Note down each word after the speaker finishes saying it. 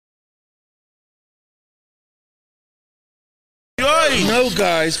No,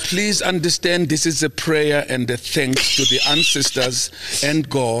 guys, please understand this is a prayer and a thanks to the ancestors and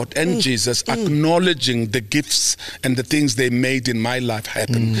God and Jesus, acknowledging the gifts and the things they made in my life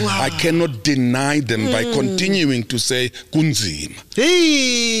happen. I cannot deny them by continuing to say, kunzima.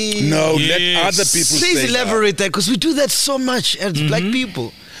 Hey. No, let other people say Please elaborate that, because we do that so much as black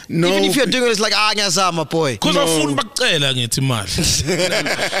people. No. Even if you're doing it, it's like, ngiyazama, boy. Because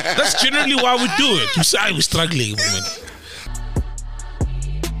that's generally why we do it. We say, we're struggling.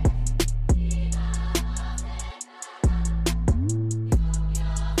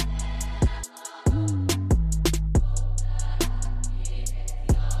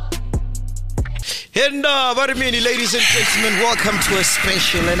 And what do you mean, ladies and gentlemen, welcome to a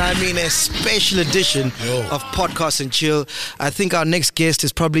special, and I mean a special edition of Podcast and Chill. I think our next guest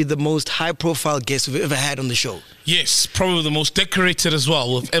is probably the most high-profile guest we've ever had on the show. Yes, probably the most decorated as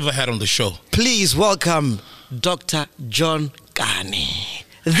well we've ever had on the show. Please welcome Dr. John Kani,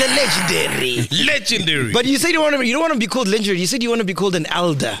 the legendary. Legendary. But you said you don't want to be called legendary. You said you want to be called an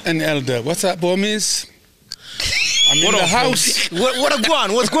elder. An elder. What's up, homies? I'm in the house. What a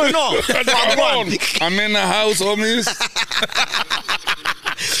guan? What's going on? I'm in the house, homies.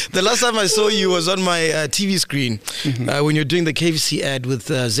 The last time I saw you was on my TV screen when you're doing the KFC ad with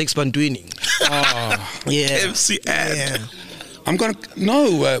Zex Bantwini. Yeah. KFC ad. Yeah. I'm going to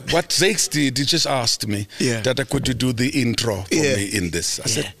know what Zex did. He just asked me that I could do the intro for me in this. I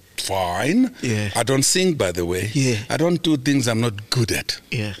said, fine. Yeah. I don't sing, by the way. Yeah. I don't do things I'm not good at.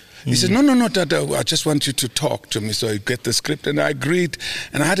 Yeah. He said, no, Dada, I just want you to talk to me. So I get the script, and I agreed.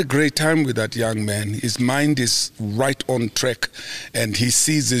 And I had a great time with that young man. His mind is right on track, and he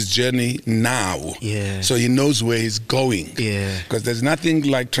sees his journey now. Yeah. So he knows where he's going. Yeah. Because there's nothing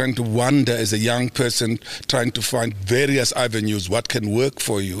like trying to wander as a young person, trying to find various avenues, what can work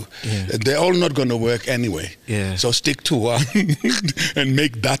for you. Yeah. They're all not going to work anyway. Yeah. So stick to one and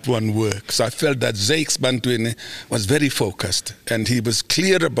make that one work. So I felt that Zex Bantwini was very focused, and he was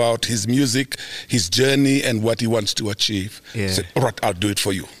clear about his music, his journey, and what he wants to achieve. Yeah. Said, all right, I'll do it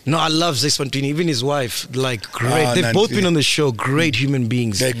for you. No, I love Zex Bantwini. Even his wife, like, great. They've both been on the show, great human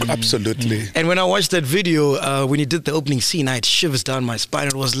beings. Absolutely. And when I watched that video, when he did the opening scene, I had shivers down my spine.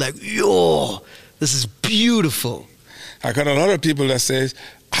 It was like, yo, this is beautiful. I got a lot of people that says,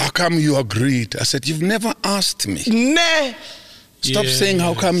 how come you agreed? I said, you've never asked me. Nah. Stop saying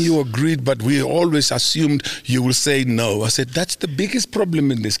how come you agreed, but we always assumed you will say no. I said, that's the biggest problem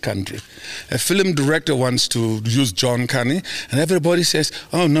in this country. A film director wants to use John Kani, and everybody says,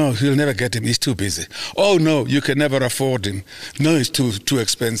 oh no, you'll never get him, he's too busy. Oh no, you can never afford him. No, it's too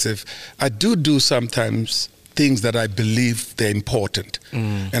expensive. I do sometimes things that I believe they're important.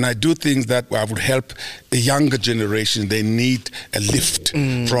 And I do things that I would help a younger generation. They need a lift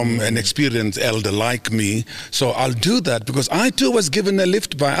from an experienced elder like me. So I'll do that because I too was given a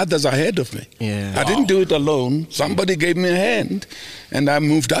lift by others ahead of me. Yeah. I didn't do it alone. Somebody gave me a hand and I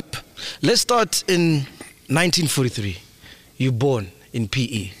moved up. Let's start in 1943. You're born in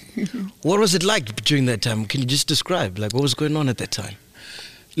PE. What was it like during that time? Can you just describe, like, what was going on at that time?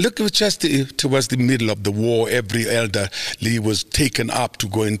 Look, it was just towards the middle of the war. Every elderly was taken up to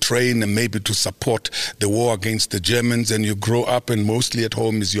go and train and maybe to support the war against the Germans. And you grow up, and mostly at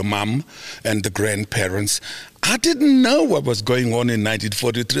home is your mom and the grandparents. I didn't know what was going on in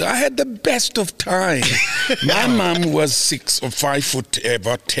 1943. I had the best of time. My mom was 6 or 5 foot,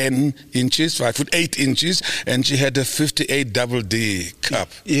 about 10 inches, 5 foot 8 inches, and she had a 58 double D cup.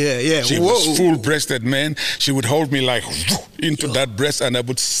 Yeah. She was full-breasted, man. She would hold me like into that breast, and I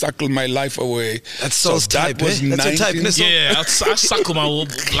would suckle my life away. That's so type, that was That's your type. Yeah, I suckle my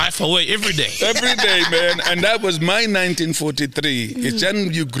life away every day. Every day, man. And that was my 1943. It's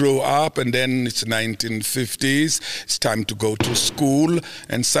then you grow up, and then it's 1950. It's time to go to school,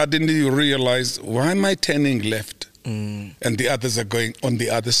 and suddenly you realize, why am I turning left? And the others are going on the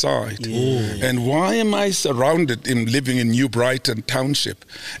other side. And why am I surrounded in living in New Brighton Township?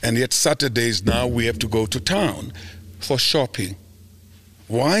 And yet Saturdays now we have to go to town for shopping.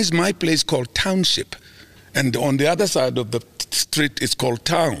 Why is my place called Township? And on the other side of the street it's called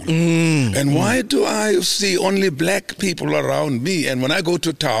town. And why do I see only black people around me? And when I go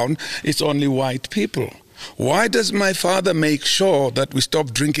to town, it's only white people. Why does my father make sure that we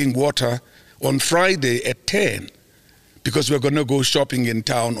stop drinking water on Friday at 10? Because we're going to go shopping in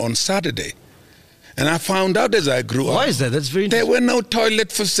town on Saturday. And I found out as I grew up. Why is that? That's very There interesting. were no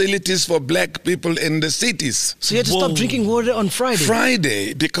toilet facilities for black people in the cities. So you had to stop drinking water on Friday?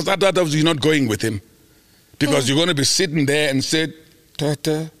 Friday, because otherwise you're not going with him. Because you're going to be sitting there and said,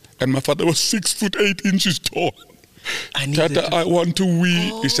 Tata, and my father was 6 foot 8 inches tall. Tata, I want to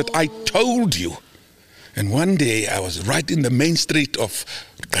wee. He said, I told you. And one day I was right in the main street of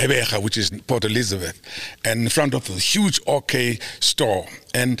Gqeberha, which is Port Elizabeth, and in front of a huge OK store.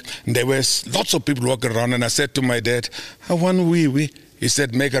 And there was lots of people walking around, and I said to my dad, I want wee. He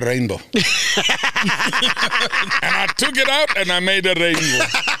said, make a rainbow. And I took it out and I made a rainbow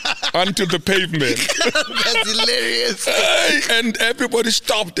onto the pavement. That's hilarious. And everybody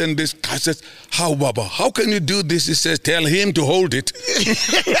stopped, and this guy says, how, Baba? How can you do this? He says, tell him to hold it.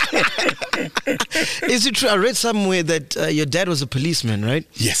 Is it true? I read somewhere that your dad was a policeman, right?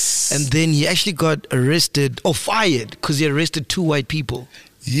 Yes. And then he actually got arrested or fired because he arrested 2 white people.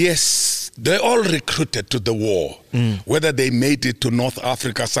 Yes, they all recruited to the war. Whether they made it to North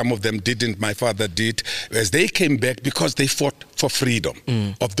Africa, some of them didn't. My father did. As they came back because they fought for freedom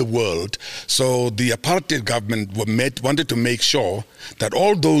of the world. So the apartheid government wanted to make sure that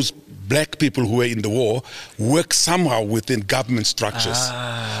all those black people who were in the war work somehow within government structures.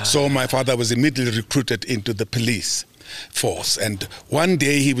 So my father was immediately recruited into the police force. And one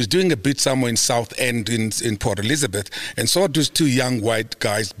day he was doing a bit somewhere in South End in Port Elizabeth and saw those 2 young white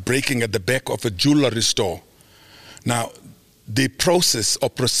guys breaking at the back of a jewelry store. Now, the process or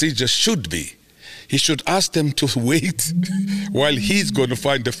procedure should be, he should ask them to wait while he's going to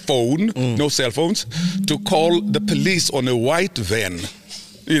find a phone, no cell phones, to call the police on a white van,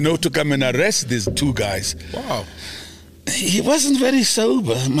 to come and arrest these 2 guys. Wow. He wasn't very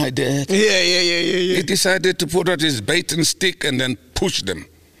sober, my dad. Yeah. He decided to put out his bait and stick and then push them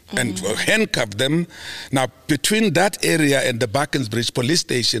and handcuff them. Now, between that area and the Bakkensbridge police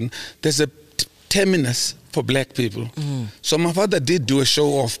station, there's a terminus for black people. So my father did do a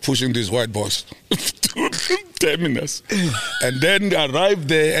show of pushing these white boys to the terminus. And then arrived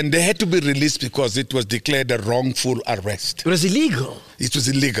there, and they had to be released because it was declared a wrongful arrest. It was illegal. It was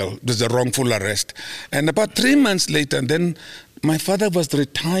illegal. It was a wrongful arrest. And about 3 months later, then my father was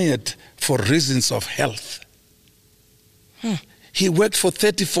retired for reasons of health. He worked for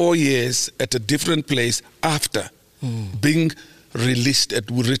 34 years at a different place after being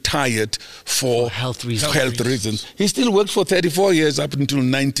retired for health reasons. He still worked for 34 years up until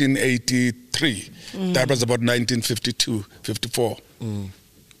 1983. That was about 1952, 54.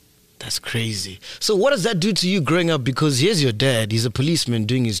 That's crazy. So what does that do to you growing up? Because here's your dad, he's a policeman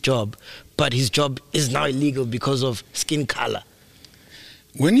doing his job, but his job is now illegal because of skin color.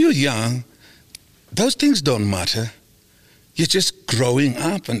 When you're young, those things don't matter. You're just growing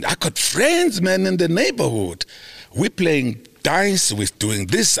up. And I got friends, man, in the neighborhood. We're playing dice, we're doing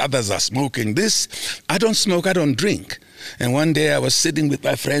this, others are smoking this. I don't smoke, I don't drink. And one day I was sitting with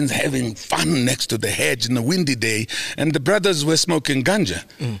my friends having fun next to the hedge in a windy day, and the brothers were smoking ganja.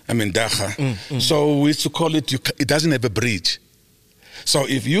 Dacha. So we used to call it, it doesn't have a bridge. So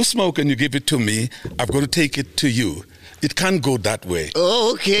if you smoke and you give it to me, I've got to take it to you. It can't go that way.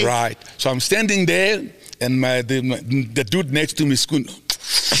 Oh, okay. Right. So I'm standing there, and the dude next to me is going,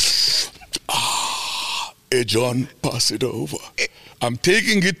 hey, John, pass it over. I'm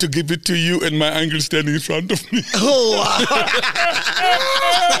taking it to give it to you, and my uncle standing in front of me. Oh,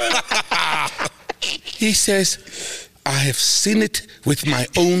 wow. He says, I have seen it with my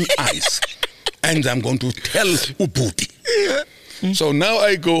own eyes, and I'm going to tell Ubuti. So now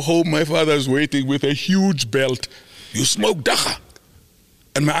I go home, my father's waiting with a huge belt. You smoke dacha?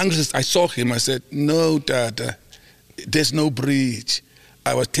 And my uncle says, I saw him. I said, no, Dada, there's no bridge.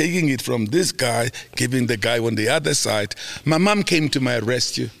 I was taking it from this guy, giving the guy on the other side. My mom came to my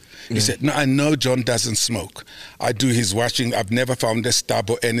rescue. He said, no, I know John doesn't smoke. I do his washing. I've never found a stub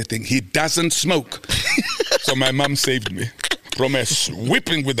or anything. He doesn't smoke. So my mom saved me from a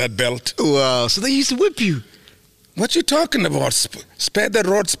whipping with that belt. Wow. So they used to whip you? What you talking about? Spare the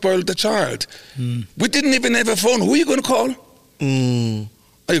rod, spoil the child. We didn't even have a phone. Who are you going to call?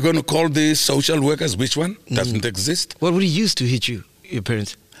 Are you going to call the social workers? Which one? Doesn't exist. What would he use to hit you, your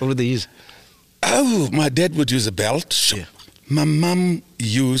parents? What would they use? Oh, my dad would use a belt. Yeah. My mom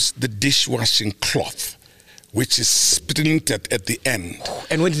used the dishwashing cloth, which is splintered at the end.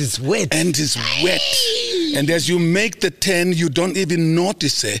 And when it's wet? And it's wet. And as you make the turn, you don't even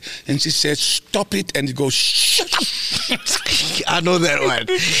notice it. And she says, stop it. And you go, shh. I know that one.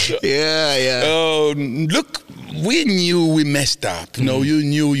 Yeah. Oh, look, we knew we messed up. No, you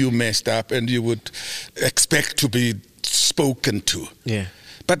knew you messed up, and you would expect to be spoken to. Yeah.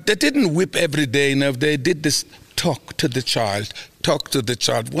 But they didn't whip every day. No, they did this talk to the child.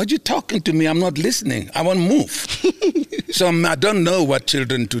 Why are you talking to me? I'm not listening. I want to move. So I don't know what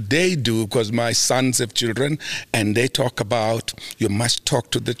children today do, because my sons have children, and they talk about you must talk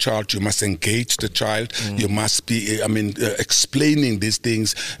to the child, you must engage the child, you must be, explaining these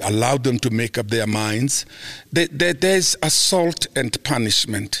things, allow them to make up their minds. There's assault and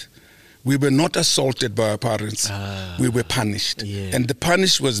punishment. We were not assaulted by our parents. We were punished. Yeah. And the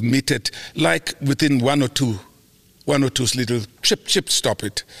punish was meted like within one or two little chip, stop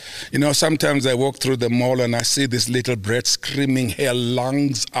it. You know, sometimes I walk through the mall and I see this little brat screaming her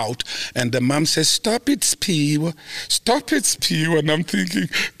lungs out, and the mom says, stop it, Spew. Stop it, Spew. And I'm thinking,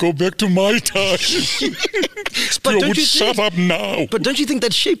 go back to my time. Spew would shut up now. But don't you think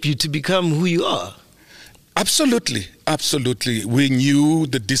that shaped you to become who you are? Absolutely, absolutely. We knew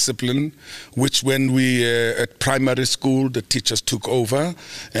the discipline, which when we at primary school, the teachers took over,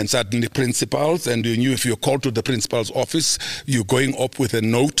 and suddenly principals, and you knew if you're called to the principal's office, you're going up with a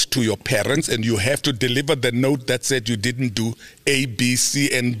note to your parents, and you have to deliver the note that said you didn't do A, B,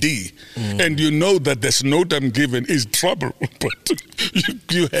 C, and D. And you know that this note I'm given is trouble, but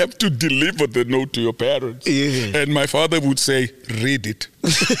you have to deliver the note to your parents. Yeah. And my father would say, read it.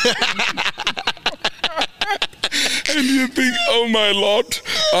 And you think, oh my Lord,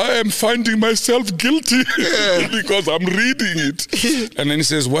 I am finding myself guilty because I'm reading it. And then he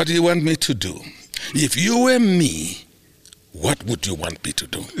says, what do you want me to do? If you were me, what would you want me to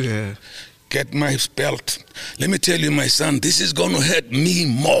do? Yeah. Get my belt. Let me tell you, my son, this is going to hurt me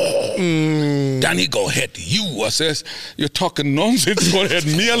more than it going to hurt you. I says, you're talking nonsense, it's going to hurt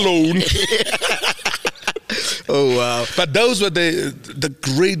me alone. Oh, wow. But those were the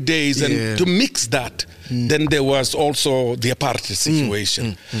great days. And to mix that, then there was also the apartheid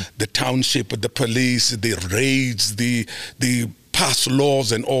situation. The township, the police, the raids, the passed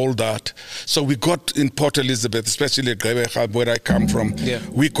laws and all that. So we got in Port Elizabeth, especially at where I come from,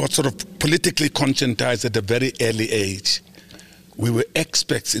 we got sort of politically conscientized at a very early age. We were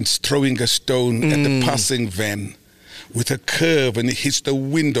experts in throwing a stone at the passing van with a curve, and it hits the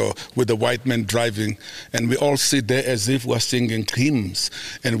window with the white man driving, and we all sit there as if we're singing hymns,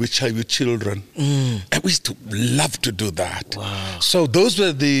 and we try with children. And we used to love to do that. Wow. So those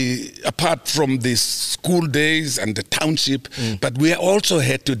were apart from the school days and the township, but we also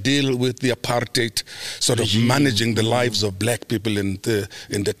had to deal with the apartheid, sort of managing the lives of black people in the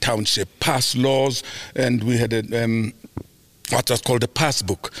township, pass laws, and we had what was called a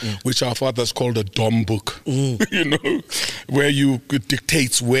passbook, which our fathers called a dom book, you know, where it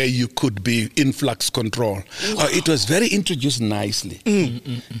dictates where you could be, influx control. It was very introduced nicely.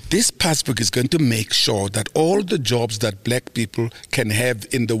 This passbook is going to make sure that all the jobs that black people can have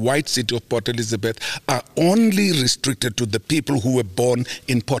in the white city of Port Elizabeth are only restricted to the people who were born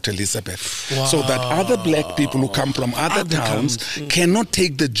in Port Elizabeth. Wow. So that other black people who come from other towns cannot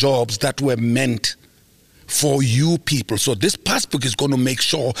take the jobs that were meant for you people. So this passbook is going to make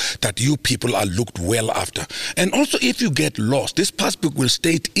sure that you people are looked well after. And also, if you get lost, this passbook will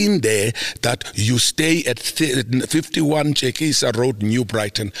state in there that you stay at 51 Chekisa Road, New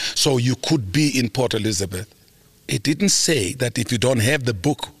Brighton, so you could be in Port Elizabeth. It didn't say that if you don't have the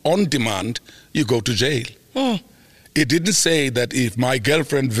book on demand, you go to jail. It didn't say that if my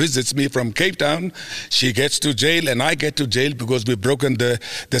girlfriend visits me from Cape Town, she gets to jail and I get to jail because we've broken the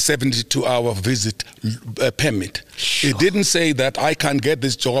 72-hour visit permit. It didn't say that I can't get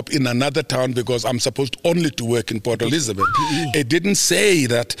this job in another town because I'm supposed only to work in Port Elizabeth. It didn't say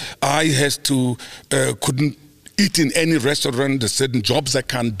that I couldn't eat in any restaurant. There's certain jobs I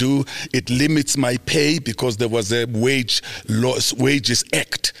can't do. It limits my pay because there was a wages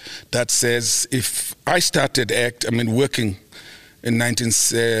act that says if I started working in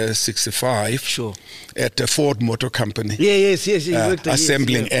 1965 at a Ford Motor Company. Yes. You worked there,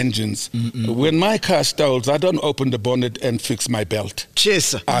 assembling engines. When my car stalls, I don't open the bonnet and fix my belt.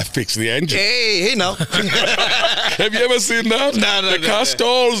 Cheers. I fix the engine. Hey now. Have you ever seen that? No. The car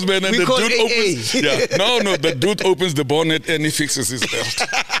stalls, man, and we the call dude AA. opens. The dude opens the bonnet and he fixes his belt.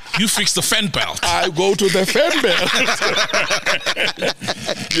 You fix the fan belt. I go to the fan belt.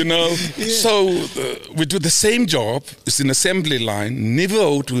 You know, so we do the same job. It's an assembly line.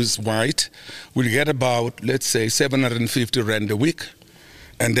 Nivo, who is white, will get about, let's say, 750 rand a week.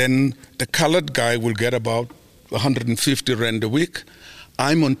 And then the colored guy will get about 150 rand a week.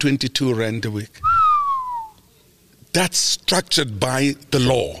 I'm on 22 rand a week. That's structured by the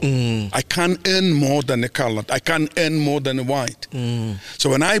law. I can't earn more than a colored. I can't earn more than a white. So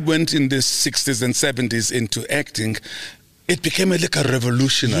when I went in the 60s and 70s into acting, it became like a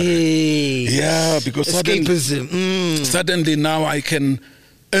revolutionary. Yeah, because suddenly now I can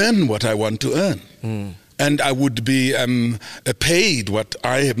earn what I want to earn. And I would be paid what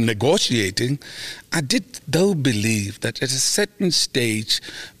I am negotiating. I did, though, believe that at a certain stage,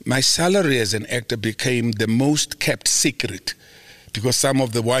 my salary as an actor became the most kept secret because some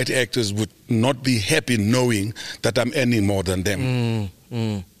of the white actors would not be happy knowing that I'm earning more than them.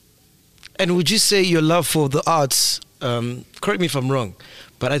 And would you say your love for the arts, correct me if I'm wrong,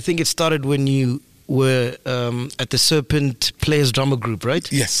 But I think it started when you were at the Serpent Players Drama Group,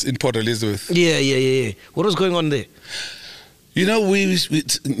 right? Yes, in Port Elizabeth. Yeah. What was going on there? You know, we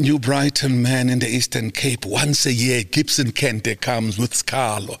New Brighton, man, in the Eastern Cape, once a year, Gibson Kente comes with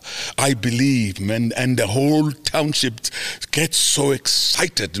Scalo, I believe, man, and the whole township gets so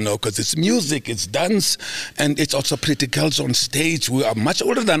excited, you know, because it's music, it's dance, and it's also pretty girls on stage who are much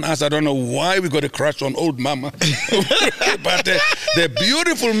older than us. I don't know why we got a crush on old mama, but they're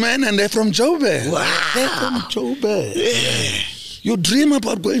beautiful men, and they're from Joburg. Wow. They're from Joburg. Yeah. You dream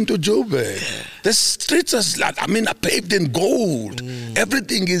about going to Joburg. The streets are paved in gold.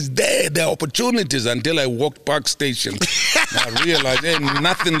 Everything is there. There are opportunities until I walked Park Station. I realized there's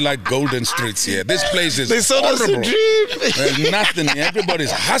nothing like golden streets here. This place is horrible. There's nothing. Everybody's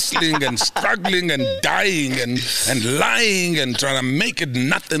hustling and struggling and dying and lying and trying to make it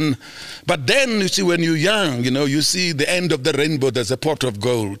nothing. But then, you see, when you're young, you know, you see the end of the rainbow, there's a pot of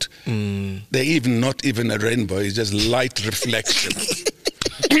gold. They're not even a rainbow. It's just light reflection.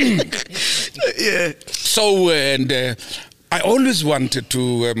 Yeah. So, I always wanted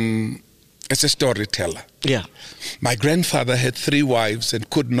to, as a storyteller. Yeah. My grandfather had 3 wives and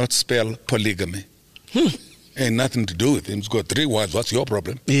could not spell polygamy. Ain't nothing to do with him. He's got 3 wives. What's your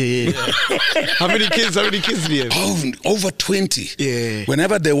problem? Yeah. How many kids do you have? Oh, over 20. Yeah.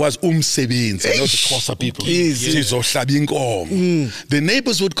 Whenever there was umsebenzi, you know, the Xhosa people. The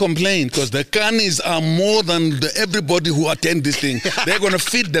neighbors would complain because the Kanis are more than everybody who attend this thing. They're going to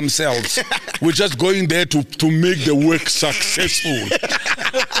feed themselves. We're just going there to make the work successful.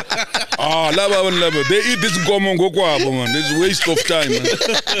 They eat this gomongo, man. It's a waste of time, man.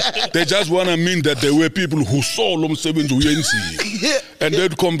 They just want to mean that there were people who saw umsebenzi uyenziwe. And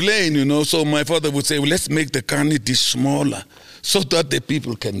they'd complain, you know. So my father would say, well, let's make the Kani dish smaller so that the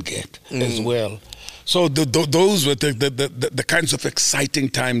people can get as well. So those were the kinds of exciting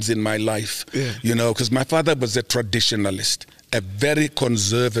times in my life, you know, because my father was a traditionalist, a very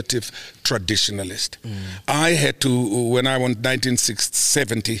conservative traditionalist. I had to, when I was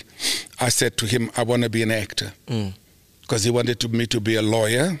 1970, I said to him, I want to be an actor, because he wanted me to be a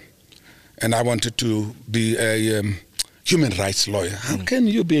lawyer, and I wanted to be a human rights lawyer. How can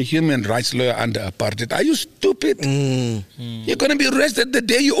you be a human rights lawyer under apartheid? Are you stupid? You're going to be arrested the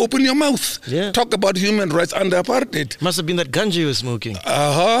day you open your mouth. Yeah. Talk about human rights under apartheid. Must have been that ganja you were smoking.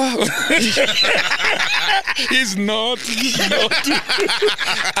 He's not.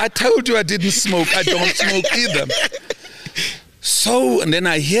 I told you I didn't smoke. I don't smoke either. So, and then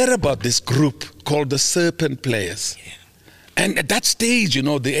I hear about this group called the Serpent Players. And at that stage, you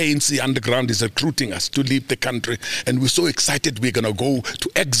know, the ANC underground is recruiting us to leave the country. And we're so excited. We're going to go to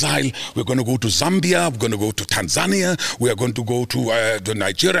exile. We're going to go to Zambia. We're going to go to Tanzania. We are going to go to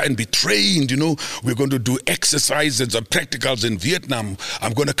Nigeria and be trained, you know. We're going to do exercises and practicals in Vietnam.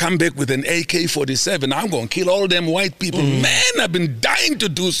 I'm going to come back with an AK-47. I'm going to kill all them white people. Man, I've been dying to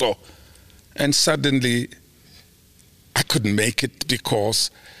do so. And suddenly, I couldn't make it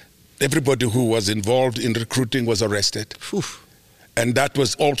because everybody who was involved in recruiting was arrested. Oof. And that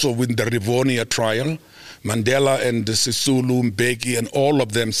was also with the Rivonia trial. Mandela and Sisulu, Mbeki, and all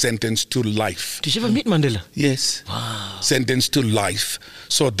of them sentenced to life. Did you ever meet Mandela? Yes. Wow. Sentenced to life.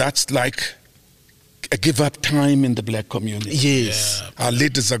 So that's like a give-up time in the black community. Yes. Yeah. Our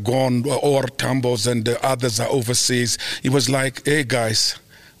leaders are gone, or Tambos, and the others are overseas. It was like, hey, guys,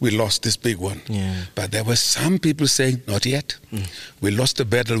 we lost this big one. Yeah. But there were some people saying, not yet. We lost the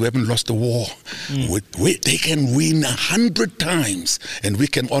battle, we haven't lost the war. They can win 100 times, and we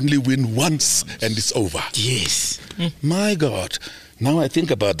can only win once, and it's over. Yes. My God. Now I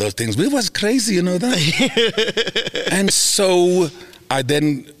think about those things. We was crazy, you know that? And so I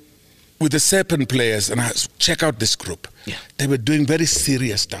then, with the Serpent Players, and I check out this group. Yeah. They were doing very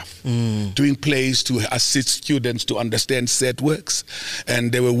serious stuff, doing plays to assist students to understand set works.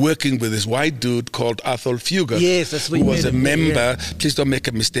 And they were working with this white dude called Athol Fugger, who was a member. Yeah. Please don't make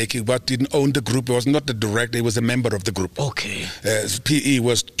a mistake. He didn't own the group. He was not the director. He was a member of the group. Okay. PE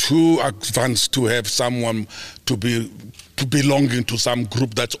was too advanced to have someone to be belonging to some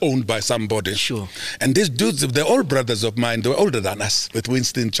group that's owned by somebody. Sure. And these dudes, they're all brothers of mine. They were older than us, with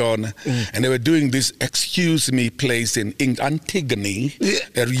Winston Chona. And they were doing this excuse me place in Antigone,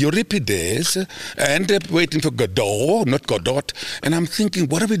 Euripides, and waiting for Godot, not Godot. And I'm thinking,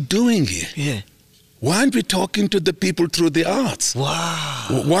 what are we doing here? Yeah. Why aren't we talking to the people through the arts?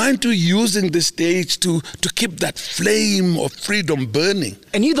 Wow. Why aren't we using the stage to keep that flame of freedom burning?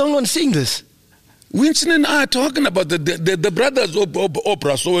 And you're the only one seeing this? Winston and I are talking about the brothers of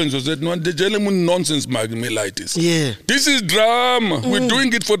Oprah so-and-so said, no, the gentleman nonsense, Magmelitis. Yeah. This is drama. We're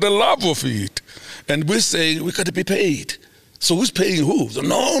doing it for the love of it. And we're saying we got to be paid. So who's paying who? So,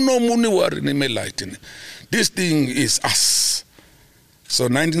 no, money worry in my lighting. This thing is us. So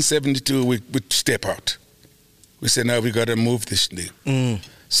 1972, we step out. We say, now we got to move this thing.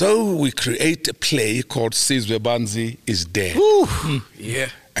 So we create a play called Sizwe Banzi is Dead. Yeah.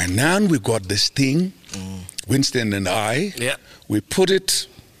 And now we got this thing, Winston and I, we put it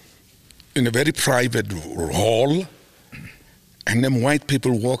in a very private hall, and then white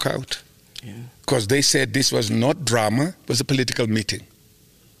people walk out. Because they said this was not drama, it was a political meeting.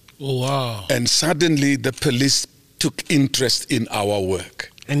 Oh, wow. And suddenly the police took interest in our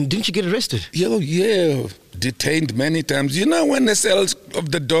work. And didn't you get arrested? Yeah. Detained many times. You know when the cells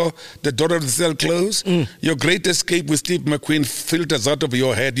of the door of the cell close, your great escape with Steve McQueen filters out of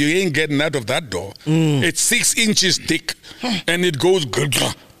your head. You ain't getting out of that door. It's 6 inches thick, and it goes.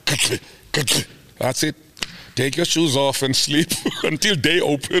 That's it. Take your shoes off and sleep until day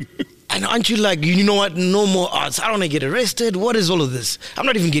open. And aren't you like, you know what, no more arts. I don't want to get arrested. What is all of this? I'm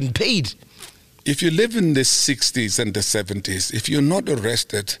not even getting paid. If you live in the 60s and the 70s, if you're not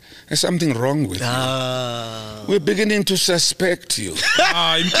arrested, there's something wrong with you. We're beginning to suspect you.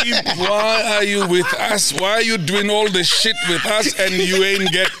 Why are you with us? Why are you doing all the shit with us and you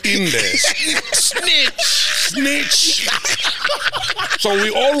ain't get in there? Snitch. So we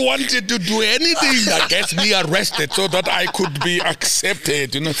all wanted to do anything that gets me arrested so that I could be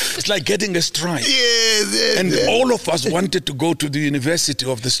accepted. You know, it's like getting a strike. And all of us wanted to go to the University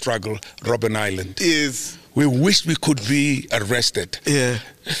of the Struggle, Robben Island. Yes. We wished we could be arrested. Yeah.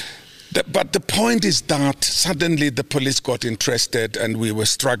 But the point is that suddenly the police got interested and we were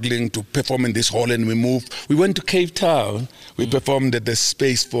struggling to perform in this hall, and we moved. We went to Cape Town. We performed at the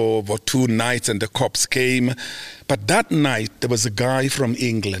space for 2 nights and the cops came. But that night there was a guy from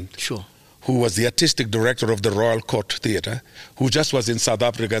England. Sure. Who was the artistic director of the Royal Court Theatre, who just was in South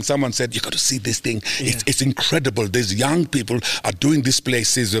Africa, and someone said, you got to see this thing. It's incredible. These young people are doing this play,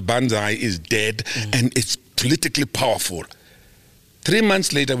 Sizwe Banzi is Dead, and it's politically powerful. 3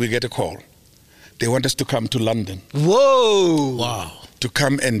 months later, we get a call. They want us to come to London. Whoa. Wow. To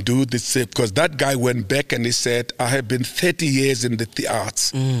come and do this, because that guy went back and he said, I have been 30 years in the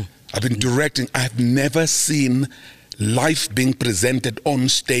arts. I've been directing. I've never seen life being presented on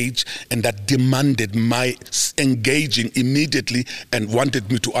stage and that demanded my engaging immediately and wanted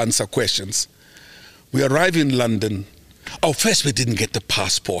me to answer questions. We arrive in London. Oh, first we didn't get the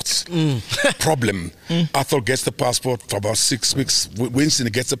passports. Problem. Arthur gets the passport for about 6 weeks. Winston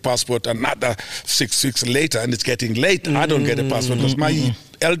gets the passport another 6 weeks later, and it's getting late. I don't get a passport because my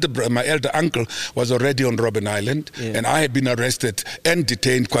elder uncle was already on Robben Island, and I had been arrested and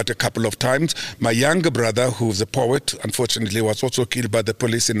detained quite a couple of times. My younger brother, who's a poet, unfortunately was also killed by the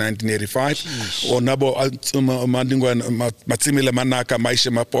police in 1985.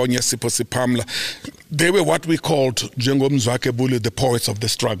 They were what we called the poets of the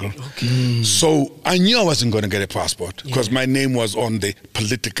struggle. So I knew I wasn't going to get a passport because my name was on the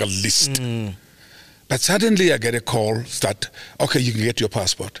political list. But suddenly I get a call that, okay, you can get your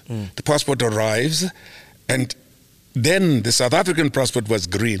passport. The passport arrives, and then the South African passport was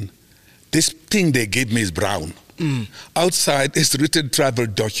green. This thing they gave me is brown. Outside is written travel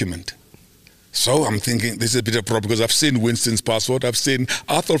document. So I'm thinking this is a bit of a problem because I've seen Winston's passport. I've seen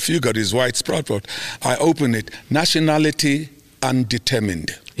Arthur Fugari's white passport. I open it. Nationality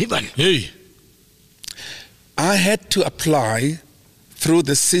undetermined. Hey. I had to apply through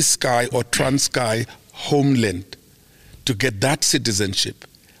the Ciskei or Transkei homeland to get that citizenship.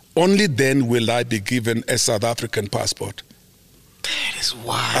 Only then will I be given a South African passport. That is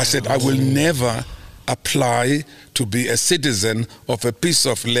wild. I said I will never apply to be a citizen of a piece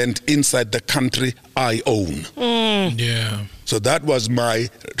of land inside the country I own. Yeah. So that was my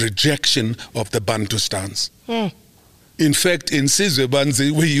rejection of the Bantu stance. In fact, in Sizwe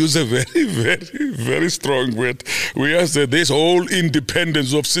Banzi, we use a very, very, very strong word. We have said this whole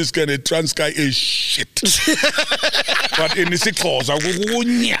independence of Ciskei and Transkei is shit. But in isiXhosa,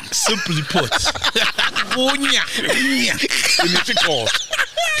 Simply put. in isiXhosa.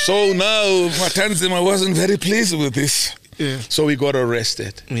 So now, Matanzima wasn't very pleased with this. So we got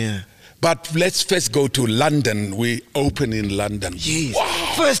arrested. But let's first go to London. We open in London.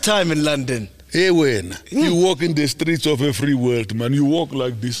 Wow. First time in London. Hey, when you walk in the streets of a free world, man, you walk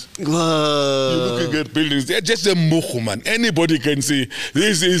like this. You're looking at buildings. They're just a mukhu, man. Anybody can see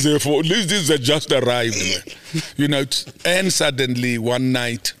this is just arrived, man. You know. And suddenly one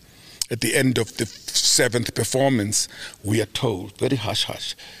night, at the end of the 7th performance, we are told, very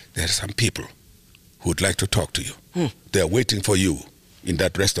hush-hush, there are some people who would like to talk to you. They are waiting for you in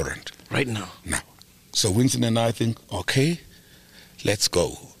that restaurant. Right now. So Winston and I think, okay, let's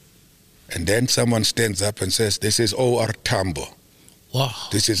go. And then someone stands up and says, this is O.R. Tambo. Wow.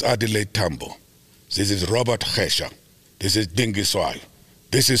 This is Adelaide Tambo. This is Robert Gesha. This is Dingiswai.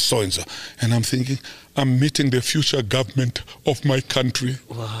 This is so-and-so. And I'm thinking, I'm meeting the future government of my country.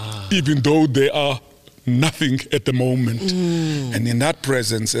 Wow. Even though they are nothing at the moment. And in that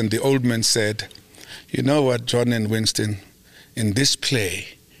presence, and the old man said, you know what, John and Winston, in this play,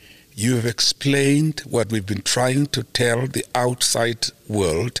 you have explained what we've been trying to tell the outside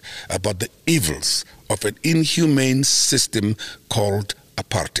world about the evils of an inhumane system called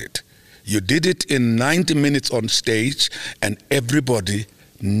apartheid. You did it in 90 minutes on stage, and everybody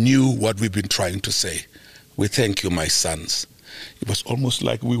knew what we've been trying to say. We thank you, my sons. It was almost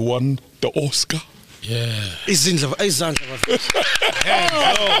like we won the Oscar. Yeah.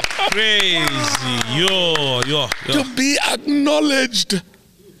 Crazy. Yo. To be acknowledged.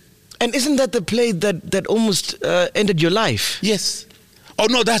 And isn't that the play that almost ended your life? Yes. Oh,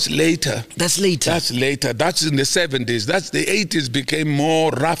 no, that's later. That's later. That's later. That's in the 70s. That's the 80s became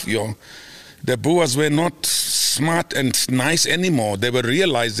more rough, yo. The Boers were not smart and nice anymore. They were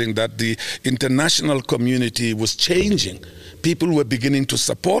realizing that the international community was changing. People were beginning to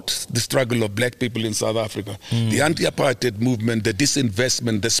support the struggle of black people in South Africa. The anti-apartheid movement, the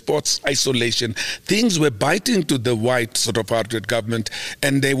disinvestment, the sports isolation, things were biting to the white sort of apartheid government,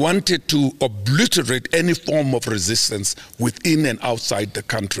 and they wanted to obliterate any form of resistance within and outside the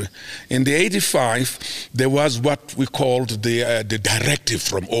country. In the 85, there was what we called the directive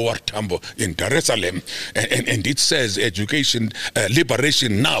from O.R. Tambo in Dar es Salaam, and it says education,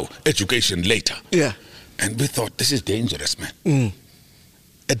 liberation now, education later. Yeah. And we thought, this is dangerous, man.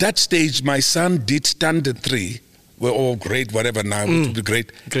 At that stage, my son did Standard 3. We're all great, whatever now, it would be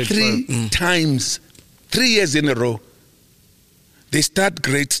great. Grade 3 times, 3 years in a row. They start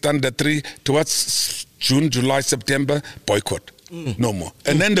grade Standard 3 towards June, July, September, boycott, no more.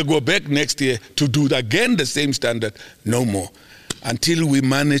 And then they go back next year to do again the same standard, no more. Until we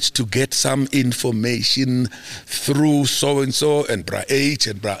managed to get some information through so-and-so and Bra H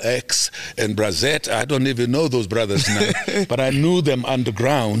and Bra X and Bra Z. I don't even know those brothers now, but I knew them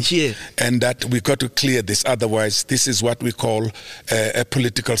underground. Yeah. And that we got to clear this. Otherwise, this is what we call a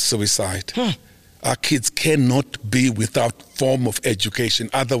political suicide. Our kids cannot be without form of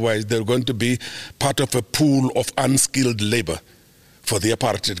education. Otherwise, they're going to be part of a pool of unskilled labor for the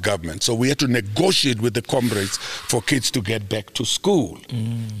apartheid government. So we had to negotiate with the comrades for kids to get back to school.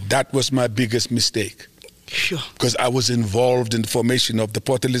 That was my biggest mistake. Sure. Because I was involved in the formation of the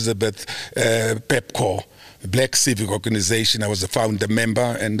Port Elizabeth PEP Corps, Black Civic Organization. I was a founder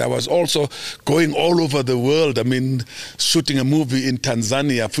member, and I was also going all over the world. I mean, shooting a movie in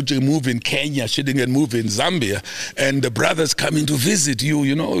Tanzania, shooting a movie in Kenya, shooting a movie in Zambia, and the brothers coming to visit you.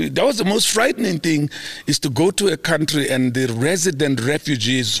 You know, that was the most frightening thing, is to go to a country and the resident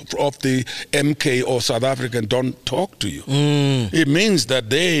refugees of the MK or South African don't talk to you. It means that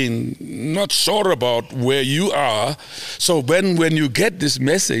they're not sure about where you are. So when you get this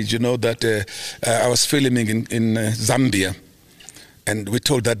message, you know, that I was filming in Zambia, and we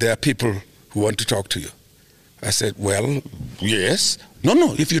told that there are people who want to talk to you. I said, well, yes.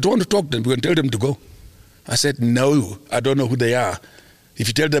 No, if you don't want to talk to them, we're going to tell them to go. I said, no, I don't know who they are. If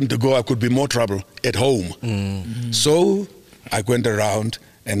you tell them to go, I could be more trouble at home. So I went around,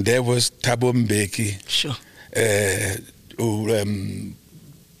 and there was Thabo Mbeki, Sure.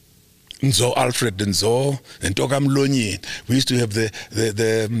 Nzo Alfred Nzo, and Toga Mlonyi. We used to have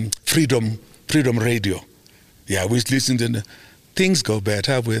the Freedom Radio. Yeah, we used to listen to the Things Go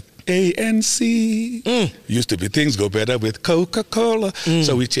Better with ANC. Used to be Things Go Better with Coca-Cola.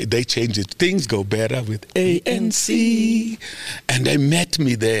 So they changed it. Things Go Better with ANC. And they met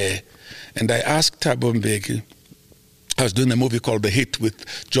me there. And I asked Thabo Mbeki, I was doing a movie called The Hit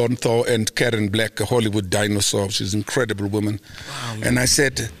with John Thor and Karen Black, a Hollywood dinosaur. She's an incredible woman. Wow, and I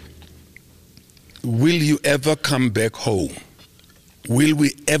said, will you ever come back home? Will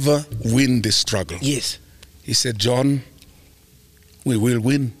we ever win this struggle? Yes. He said, John, we will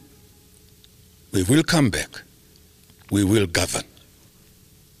win. We will come back. We will govern.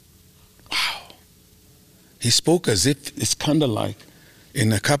 Wow. He spoke as if it's kind of like,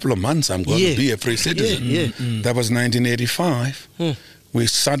 in a couple of months, I'm going to be a free citizen. That was 1985. We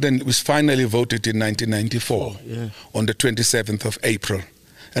finally voted in 1994 on the 27th of April.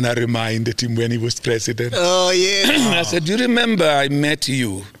 And I reminded him when he was president. Oh, yeah. I said, you remember I met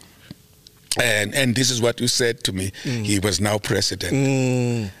you? And this is what you said to me. He was now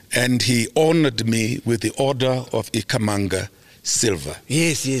president. And he honored me with the Order of Ikamanga Silver.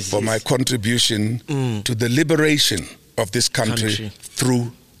 For my contribution to the liberation of this country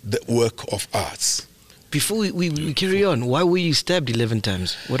through the work of arts. Before we carry on, why were you stabbed 11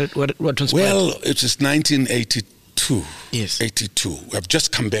 times? What transpired? Well, it was 1982. Yes. 82. I've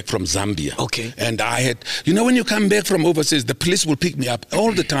just come back from Zambia. Okay. And I had, when you come back from overseas, the police will pick me up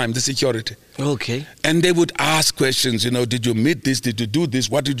all the time, the security. Okay. And they would ask questions, did you meet this? Did you do this?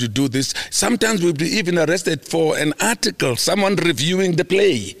 What did you do this? Sometimes we'd be even arrested for an article, someone reviewing the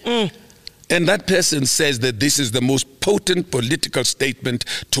play. And that person says that this is the most potent political statement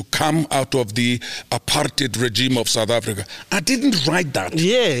to come out of the apartheid regime of South Africa. I didn't write that.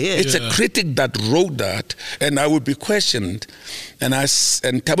 It's a critic that wrote that, and I would be questioned. And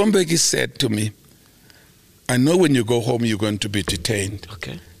Thabo Mbeki said to me, I know when you go home you're going to be detained.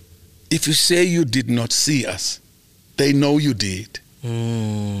 Okay. If you say you did not see us, they know you did.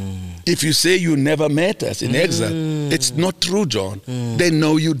 If you say you never met us in exile, it's not true, John. They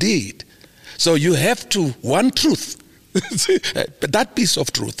know you did. So you have to, one truth, but that piece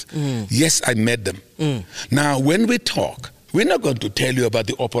of truth, yes, I met them. Now, when we talk, we're not going to tell you about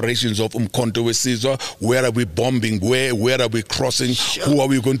the operations of Umkhonto weSizwe. Where are we bombing? Where are we crossing? Who are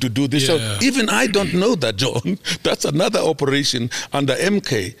we going to do this? So even I don't know that, John. That's another operation under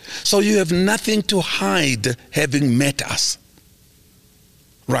MK. So you have nothing to hide having met us.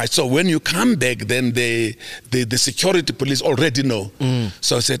 Right, so when you come back, then the security police already know.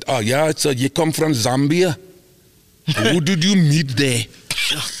 So I said, oh yeah, so you come from Zambia? Who did you meet there?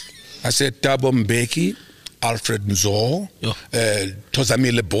 I said, Thabo Mbeki, Alfred Nzo,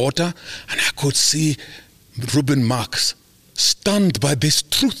 Tozamile Bota, and I could see Ruben Marx stunned by this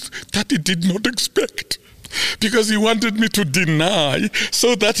truth that he did not expect. Because he wanted me to deny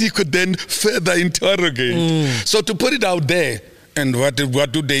so that he could then further interrogate. So to put it out there, and what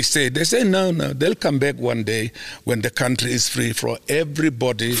do they say? They say, no, they'll come back one day when the country is free for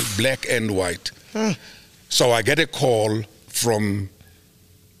everybody, black and white. So I get a call from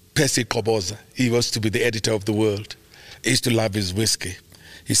Percy Qoboza. He was to be the editor of The World. He used to love his whiskey.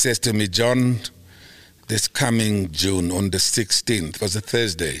 He says to me, John, this coming June on the 16th, was a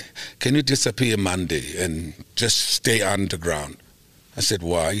Thursday, can you disappear Monday and just stay underground? I said,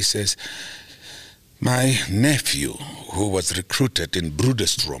 why? He says, my nephew, who was recruited in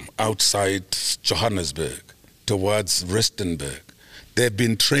Broederstroom outside Johannesburg towards Rustenburg, they've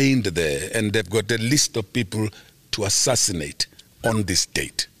been trained there and they've got a list of people to assassinate on this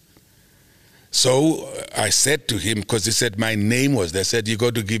date. So I said to him, because he said my name was there, I said, you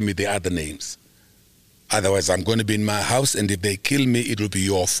got to give me the other names. Otherwise, I'm going to be in my house, and if they kill me, it will be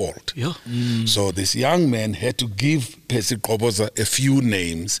your fault. So this young man had to give Percy Qoboza a few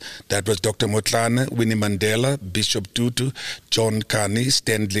names. That was Dr. Motlana, Winnie Mandela, Bishop Tutu, John Kani,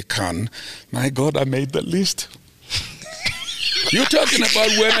 Stanley Khan. My God, I made the list. You're talking about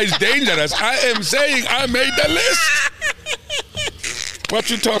where it's dangerous. I am saying I made the list. What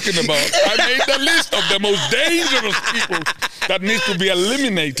you talking about? I made the list of the most dangerous people that need to be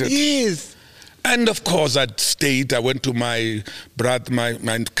eliminated. Yes. And of course, I went to my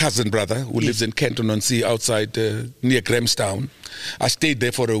cousin brother, who lives in Kenton-on-Sea outside near Grahamstown. I stayed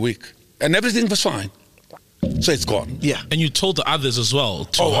there for a week, and everything was fine. So it's gone. Yeah. And you told the others as well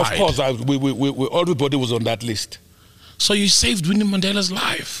to hide. Of course, everybody was on that list. So you saved Winnie Mandela's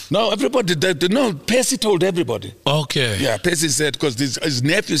life? No, everybody, Percy told everybody. Okay. Yeah, Percy said, because his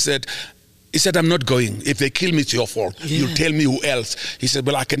nephew said, he said, I'm not going. If they kill me, it's your fault. You'll tell me who else. He said,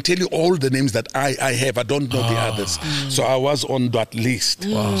 well, I can tell you all the names that I have. I don't know the others. So I was on that list.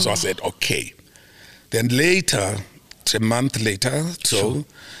 So I said, okay. Then later, a month later,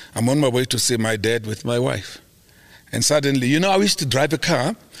 I'm on my way to see my dad with my wife. And suddenly, I used to drive a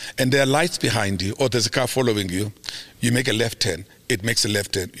car, and there are lights behind you, or there's a car following you. You make a left turn, it makes a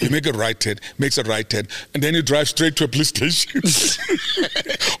left turn. You make a right turn, makes a right turn, and then you drive straight to a police station.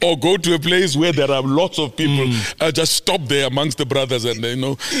 Or go to a place where there are lots of people. Just stop there amongst the brothers, and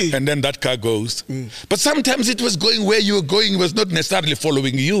and then that car goes. But sometimes it was going where you were going, was not necessarily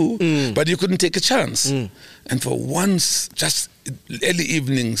following you, but you couldn't take a chance. And for once, just early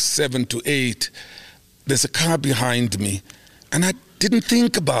evening, 7 to 8, there's a car behind me, and I didn't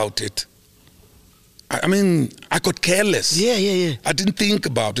think about it. I mean, I got careless. Yeah. I didn't think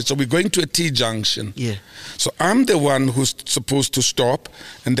about it. So we're going to a T-junction. Yeah. So I'm the one who's supposed to stop,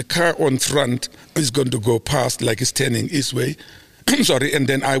 and the car on front is going to go past, like it's turning this way. Sorry, and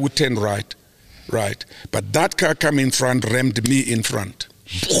then I would turn right. But that car coming in front rammed me in front.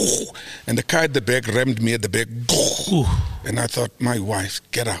 And the car at the back rammed me at the back. And I thought, my wife,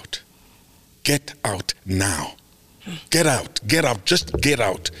 get out. Get out now. Get out, just get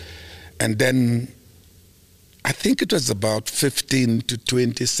out. And then I think it was about 15 to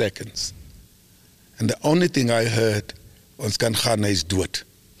 20 seconds. And the only thing I heard was Kanhana is do it.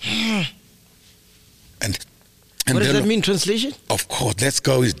 And What does then, that mean, translation? Of course, let's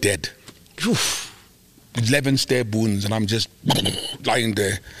go is dead. Oof. 11 stab wounds, and I'm just lying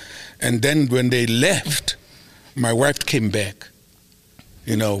there. And then when they left, my wife came back.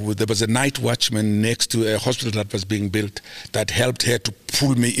 You know, there was a night watchman next to a hospital that was being built that helped her to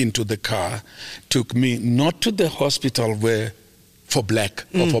pull me into the car, took me not to the hospital where for black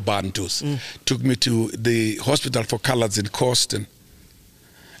or for Bantus, took me to the hospital for colors in Corsten.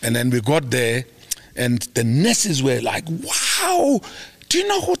 And then we got there, and the nurses were like, wow, do you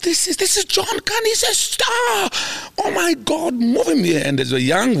know who this is? This is John Kani, he's a star. Oh my God, move him here. And there's a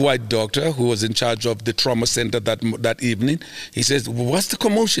young white doctor who was in charge of the trauma center that evening. He says, what's the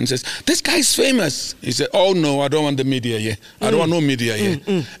commotion? He says, this guy's famous. He said, oh no, I don't want the media here. I don't want no media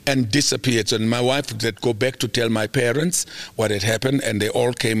here. And disappeared. So my wife said, go back to tell my parents what had happened. And they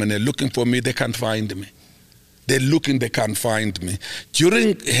all came and they're looking for me. They can't find me. They're looking, they can't find me.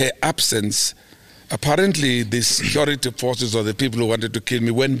 During her absence, apparently the security forces or the people who wanted to kill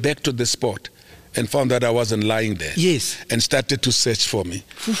me went back to the spot and found that I wasn't lying there. Yes. And started to search for me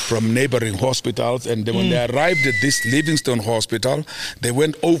from neighboring hospitals. And then when they arrived at this Livingstone hospital, they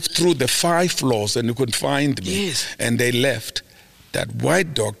went through the 5 floors and you couldn't find me. Yes. And they left. That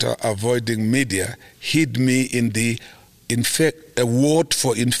white doctor, avoiding media, hid me in the a ward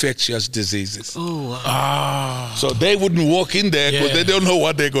for infectious diseases. Oh, wow. So they wouldn't walk in there because Yeah. they don't know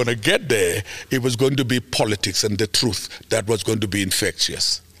what they're going to get there. It was going to be politics and the truth that was going to be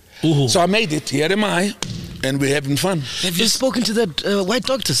infectious. Ooh. So I made it. Here am I, and we're having fun. Have you spoken to that white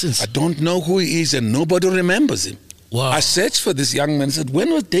doctor since? I don't know who he is, and nobody remembers him. Wow. I searched for this young man and said,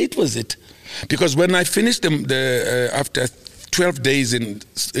 what date was it? Because when I finished after 12 days in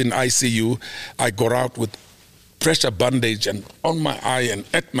ICU, I got out with pressure bandage and on my eye and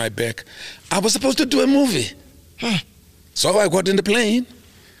at my back. I was supposed to do a movie. So I got in the plane.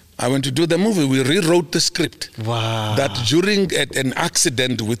 I went to do the movie. We rewrote the script. Wow. That during an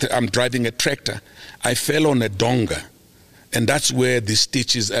accident I'm driving a tractor, I fell on a donga. And that's where the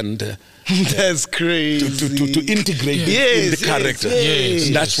stitches and That's crazy. to integrate in the character. Yes.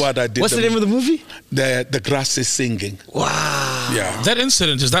 And that's what I did. What's the name of the movie? The Grass is Singing. Wow. Yeah. That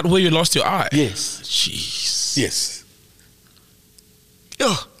incident, is that where you lost your eye? Yes. Jeez. Yes.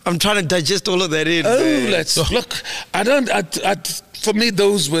 Oh, I'm trying to digest all of that in. Oh, man. look. For me,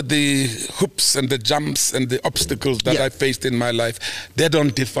 those were the hoops and the jumps and the obstacles that I faced in my life. They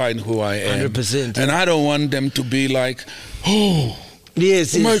don't define who I am. 100%. And I don't want them to be like, oh,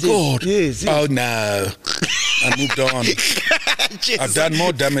 Yes, oh my yes, God. Yes, yes. Oh, no. I moved on. I've done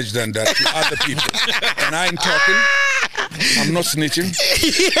more damage than that to other people. And I ain't talking. I'm not snitching.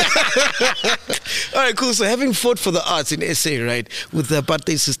 All right, cool. So having fought for the arts in SA, right, with the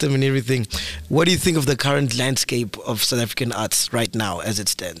apartheid system and everything, what do you think of the current landscape of South African arts right now as it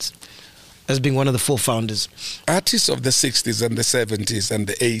stands? As being one of the 4 founders. Artists of the 60s and the 70s and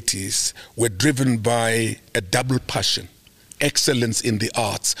the 80s were driven by a double passion. Excellence in the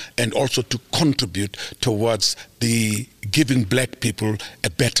arts and also to contribute towards the giving black people a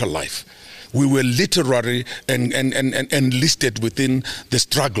better life. We were literary and enlisted within the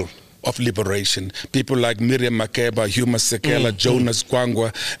struggle of liberation. People like Miriam Makeba, Hugh Masekela, Jonas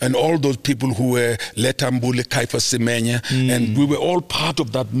Gwangwa, and all those people who were Letambule, Kaifa Semenya, and we were all part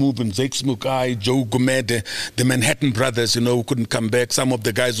of that movement. Zakes Mukai, Joe Gumede, the Manhattan Brothers, who couldn't come back. Some of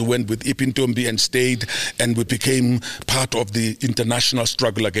the guys who went with Ipintombi and stayed, and we became part of the international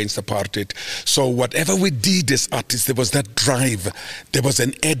struggle against apartheid. So whatever we did as artists, there was that drive. There was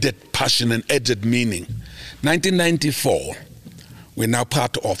an added passion and added meaning. 1994, we're now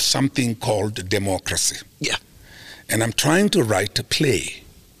part of something called democracy. Yeah. And I'm trying to write a play,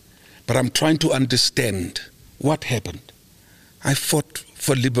 but I'm trying to understand what happened. I fought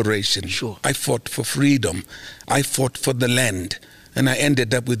for liberation. Sure. I fought for freedom. I fought for the land. And I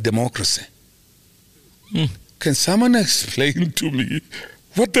ended up with democracy. Can someone explain to me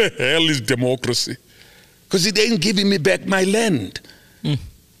what the hell is democracy? Because it ain't giving me back my land.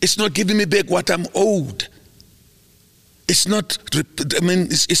 It's not giving me back what I'm owed. It's not,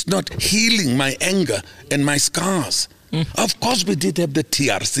 it's not healing my anger and my scars. Of course, we did have the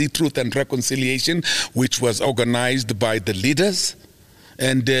TRC, Truth and Reconciliation, which was organized by the leaders.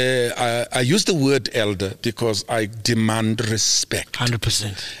 And I use the word elder because I demand respect.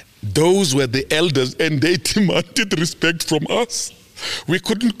 100%. Those were the elders, and they demanded respect from us. We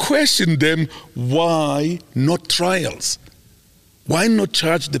couldn't question them. Why not trials? Why not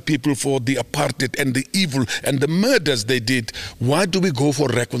charge the people for the apartheid and the evil and the murders they did? Why do we go for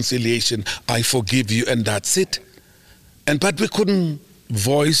reconciliation? I forgive you, and that's it. But we couldn't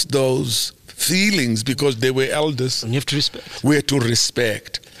voice those feelings because they were elders. And you have to respect. We had to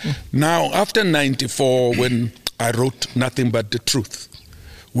respect. Now, after 94, when I wrote Nothing But the Truth,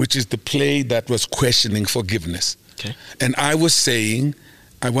 which is the play that was questioning forgiveness. Okay. And I was saying,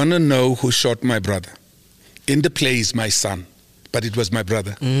 I want to know who shot my brother. In the play is my son, but it was my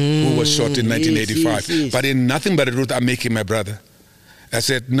brother who was shot in 1985. Yes. But in Nothing But the Truth, I'm making my brother. I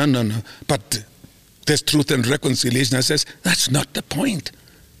said, no. But there's truth and reconciliation. I says, that's not the point.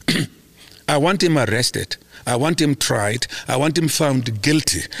 I want him arrested. I want him tried. I want him found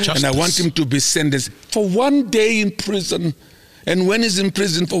guilty. Justice. And I want him to be sentenced for 1 day in prison. And when he's in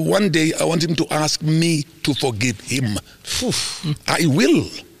prison for 1 day, I want him to ask me to forgive him. I will.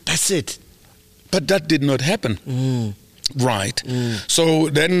 That's it. But that did not happen. Right. So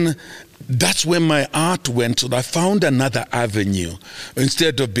then that's where my art went. So I found another avenue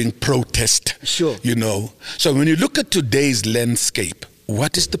instead of being protest. Sure. You know. So when you look at today's landscape,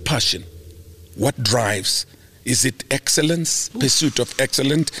 what is the passion? What drives? Is it excellence, pursuit of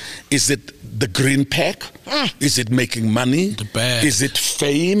excellence? Is it the green pack? Is it making money? The bag. Is it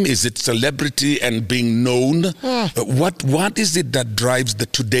fame? Is it celebrity and being known? What is it that drives the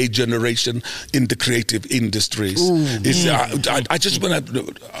today generation in the creative industries? I just want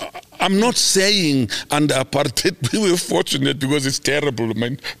to... I'm not saying under apartheid we were fortunate because it's terrible,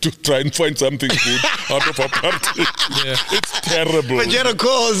 man, to try and find something good out of apartheid. Yeah. It's terrible. But you had a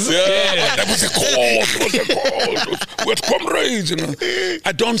cause. Yeah, that was a cause. We're comrades, you know.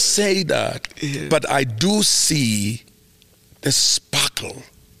 I don't say that, but I do see the sparkle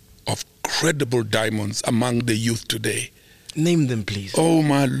of credible diamonds among the youth today. Name them, please. Oh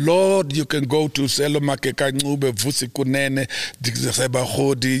my Lord, you can go to Selomake Kancube, Vusi Kunene,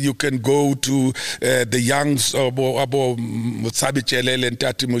 Sebahodi, you can go to the youngs, Abo Mutsabi Chelele and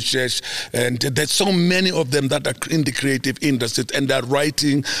Tati Mushesh, and there's so many of them that are in the creative industry and they're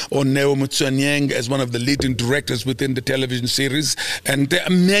writing on Neo Mutswanyang as one of the leading directors within the television series, and there are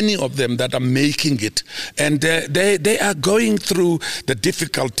many of them that are making it, and they are going through the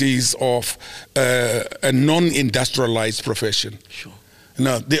difficulties of a non-industrialized profession. Sure.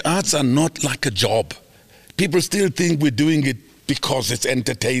 No, the arts are not like a job. People still think we're doing it because it's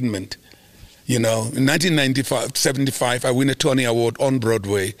entertainment. You know, in 1975, I win a Tony Award on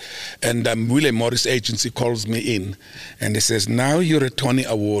Broadway, and William Morris Agency calls me in, and he says, now you're a Tony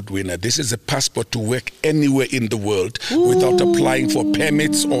Award winner. This is a passport to work anywhere in the world without applying for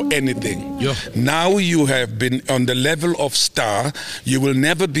permits or anything. Yeah. Now you have been on the level of star. You will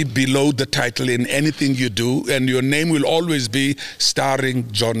never be below the title in anything you do, and your name will always be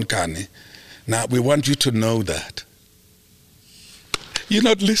starring John Kani. Now, we want you to know that. You're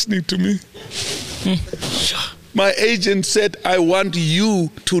not listening to me. My agent said, I want you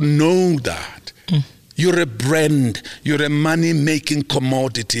to know that. You're a brand. You're a money-making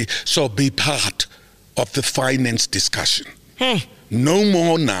commodity. So be part of the finance discussion. No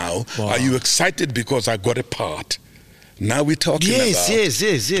more now. Wow. Are you excited because I got a part? Now we're talking about...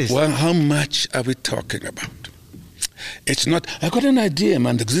 Yes. Well, how much are we talking about? It's not. I got an idea,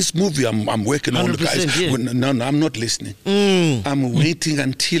 man. This movie I'm working on. The guys. Yeah. No, I'm not listening. I'm waiting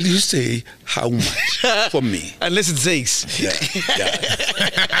until you say how much for me. Unless it takes. Yeah.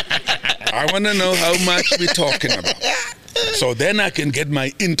 I want to know how much we're talking about. So then I can get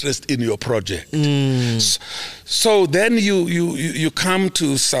my interest in your project. So then you come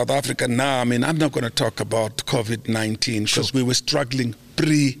to South Africa now. I mean, I'm not going to talk about COVID-19 because we were struggling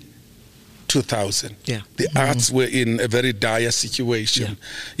pre-2000. Yeah. The arts were in a very dire situation.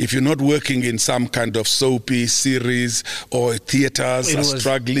 If you're not working in some kind of soapy series or theaters are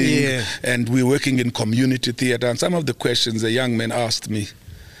struggling, and we're working in community theater, and some of the questions the young men asked me,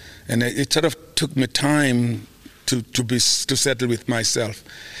 and it sort of took me time to settle with myself.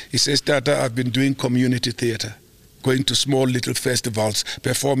 He says, Tata, I've been doing community theater, going to small little festivals,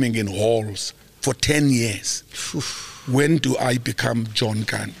 performing in halls for 10 years. When do I become John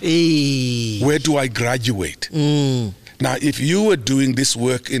Kani? Where do I graduate? Now, if you were doing this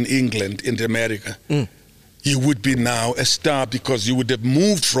work in England, in America, you would be now a star because you would have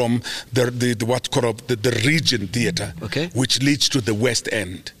moved from the region theater, which leads to the West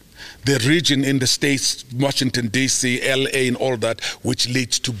End. The region in the States, Washington, D.C., L.A., and all that, which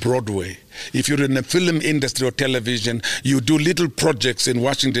leads to Broadway. If you're in the film industry or television, you do little projects in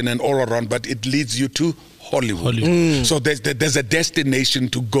Washington and all around, but it leads you to Hollywood. So there's a destination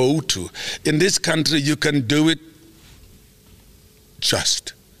to go to. In this country, you can do it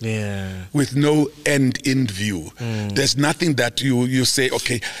just. With no end in view. There's nothing that you say,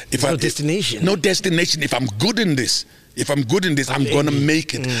 okay, no destination. No destination. If I'm good in this, I'm going to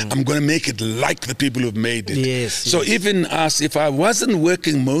make it. I'm going to make it like the people who've made it. So even us, if I wasn't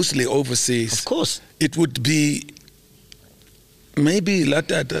working mostly overseas, of course, it would be maybe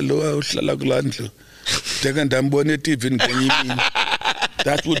latata lo uhlala kulandlu.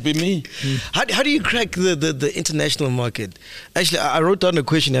 That would be me. How do you crack the international market? Actually, I wrote down a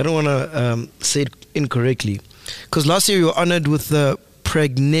question. I don't want to say it incorrectly. Because last year you were honored with the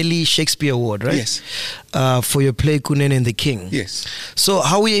Pregnelli Shakespeare Award, right? Yes. For your play Kunene and the King. Yes. So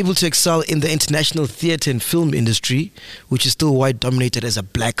how were you able to excel in the international theatre and film industry, which is still white dominated, as a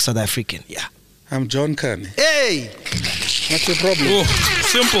black South African? Yeah. I'm John Kani. Hey! What's your problem? Oh,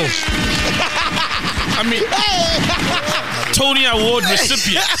 simple. I mean, Tony Award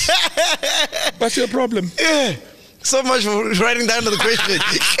recipient. What's your problem? Yeah. So much for writing down the question.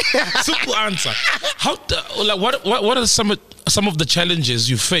 Simple answer. What are some of the challenges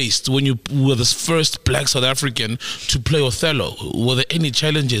you faced when you were the first black South African to play Othello? Were there any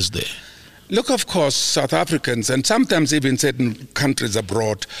challenges there? Look, of course, South Africans, and sometimes even certain countries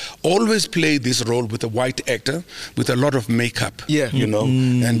abroad, always play this role with a white actor with a lot of makeup. Yeah. You know,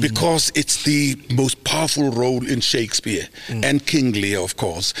 and because it's the most powerful role in Shakespeare and King Lear, of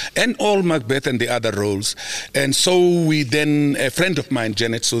course, and all Macbeth and the other roles. And so we then, a friend of mine,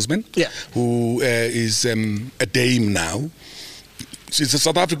 Janet Suzman, who is a dame now, she's a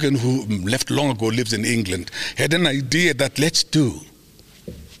South African who left long ago, lives in England, had an idea that let's do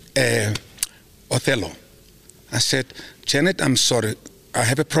Othello. I said, Janet, I'm sorry, I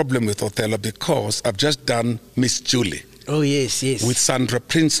have a problem with Othello because I've just done Miss Julie. Oh, yes, yes. With Sandra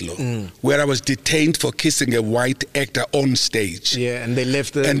Prinsloo, where I was detained for kissing a white actor on stage. Yeah, and they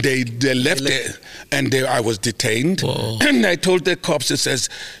left the... And they left it, and I was detained. Whoa. And I told the cops, it says,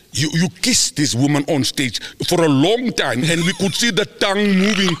 you kissed this woman on stage for a long time, and we could see the tongue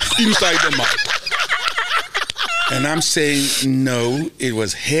moving inside the mouth. And I'm saying, no, it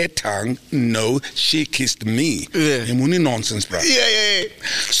was her tongue. No, she kissed me. Yeah. Nonsense, bro. Yeah.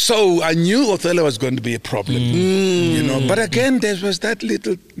 So I knew Othello was going to be a problem, you know. But again, there was that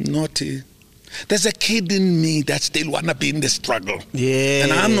little naughty. There's a kid in me that still want to be in the struggle. Yeah.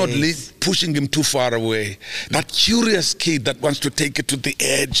 And I'm not pushing him too far away. That curious kid that wants to take it to the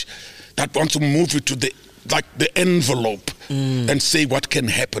edge, that wants to move it to the envelope and say what can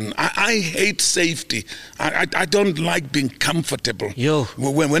happen. I hate safety. I don't like being comfortable.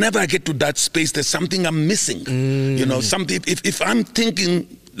 Whenever I get to that space, there's something I'm missing. You know, something. If I'm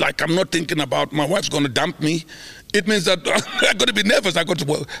thinking like I'm not thinking about my wife's going to dump me, it means that I got to be nervous. I got to,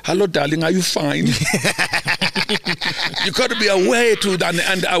 well, hello, darling, are you fine? You got to be aware to that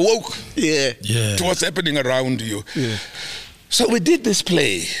and awoke to what's happening around you. Yeah. So we did this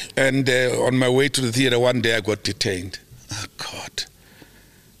play, and on my way to the theater one day I got detained. Oh, God.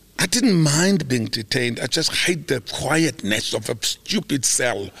 I didn't mind being detained. I just hate the quietness of a stupid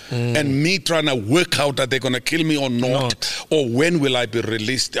cell and me trying to work out that they're going to kill me or not, or when will I be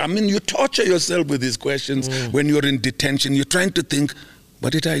released. I mean, you torture yourself with these questions when you're in detention. You're trying to think,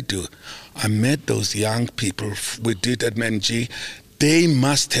 what did I do? I met those young people we did at MNG. They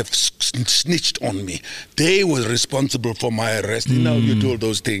must have snitched on me. They were responsible for my arrest. You know, you do all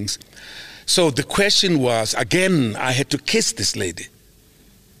those things. So the question was, again, I had to kiss this lady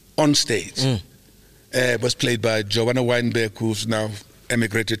on stage. It was played by Joanna Weinberg, who's now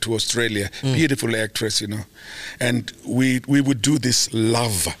emigrated to Australia. Beautiful actress, you know. And we would do this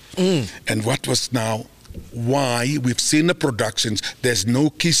love. And what was now... why we've seen the productions, there's no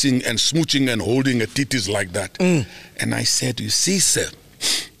kissing and smooching and holding a titties like that. And I said, you see, sir,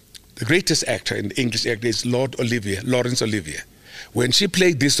 the greatest actor in the English actor is Laurence Olivier. When she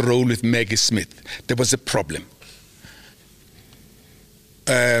played this role with Maggie Smith, there was a problem.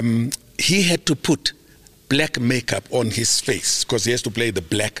 He had to put black makeup on his face because he has to play the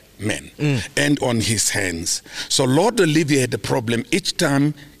black man and on his hands. So Lord Olivier had a problem. Each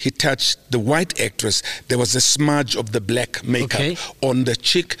time he touched the white actress, there was a smudge of the black makeup on the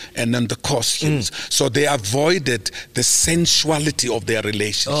cheek and on the costumes. So they avoided the sensuality of their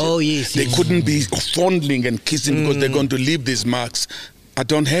relationship. Oh, yes. They couldn't be fondling and kissing because they're going to leave these marks. I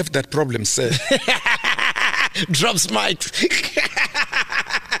don't have that problem, sir. Drops mics.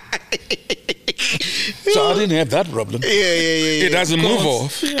 So I didn't have that problem. It doesn't move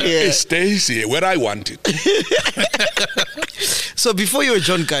off. Yeah. It stays here where I want it. So before you were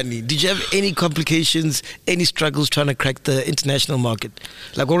John Kani, did you have any complications, any struggles trying to crack the international market?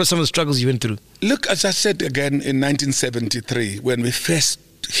 Like, what were some of the struggles you went through? Look, as I said again in 1973, when we first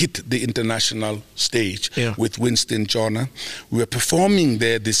hit the international stage with Winston Johnner, we were performing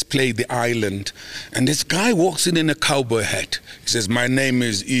there, this play, The Island, and this guy walks in a cowboy hat. He says, my name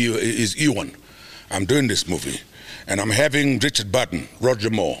is Ewan. I'm doing this movie. and I'm having Richard Burton, Roger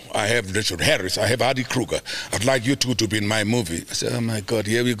Moore, I have Richard Harris, I have Hardy Kruger. I'd like you two to be in my movie. I said, oh my God,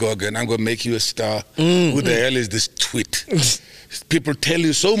 here we go again. I'm going to make you a star. Who the hell is this twit? People tell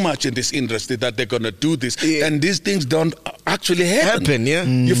you so much in this industry that they're going to do this, and these things don't actually happen.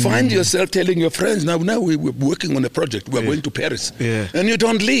 You find yourself telling your friends, now we're working on a project, we're going to Paris, and you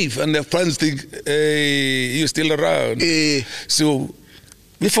don't leave, and their friends think, hey, you're still around. So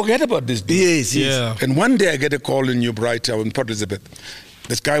we forget about this. And one day I get a call in New Brighton in Port Elizabeth.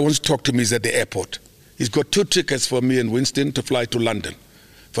 This guy wants to talk to me. He's at the airport. He's got 2 tickets for me and Winston to fly to London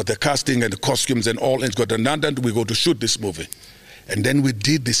for the casting and the costumes and all. And he's got to London. We go to shoot this movie. And then we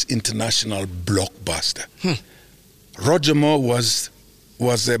did this international blockbuster. Roger Moore was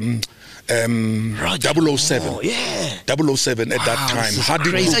 007. Oh, 007 at that time. Hardy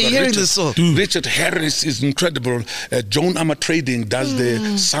Crazy. Are you hearing this song? Richard Harris is incredible. Joan Armatrading does the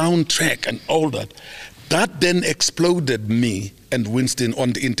soundtrack and all that. That then exploded me and Winston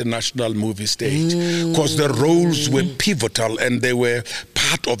on the international movie stage, because the roles were pivotal and they were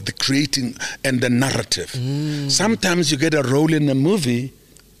part of the creating and the narrative. Sometimes you get a role in a movie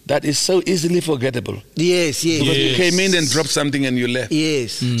that is so easily forgettable. Because you came in and dropped something and you left.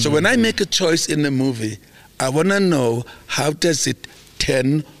 So when I make a choice in a movie, I want to know, how does it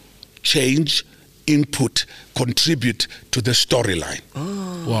change, input, contribute to the storyline.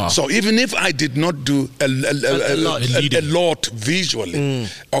 So even if I did not do a lot visually,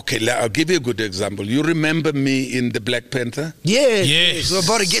 okay, I'll give you a good example. You remember me in the Black Panther? Yes. We're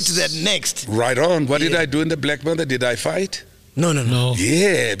about to get to that next. Right on. What did I do in the Black Panther? Did I fight? No.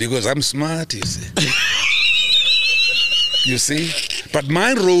 Yeah, because I'm smart, you see. You see? But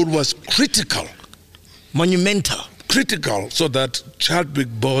my role was critical. Monumental. Critical, so that Chadwick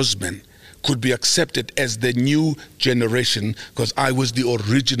Boseman could be accepted as the new generation, because I was the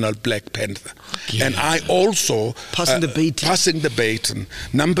original Black Panther. And I also... Passing the baton.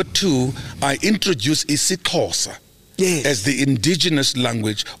 Number 2, I introduced isiXhosa as the indigenous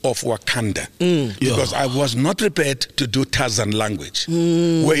language of Wakanda. Because I was not prepared to do Tarzan language.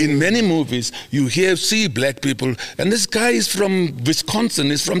 Where in many movies, you see black people, and this guy is from Wisconsin,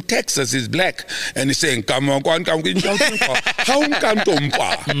 he's from Texas, he's black, and he's saying, and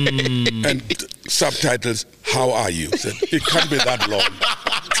subtitles, how are you? Said, it can't be that long.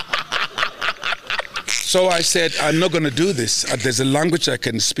 So I said, I'm not going to do this. There's a language I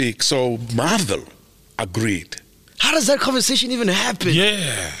can speak. So Marvel agreed. How does that conversation even happen?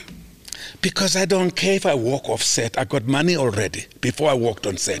 Because I don't care if I walk off set. I got money already before I walked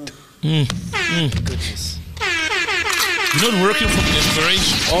on set. Goodness. You're not working from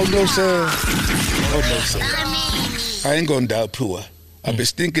desperation. Oh no, sir. I ain't going to die poor. I'll be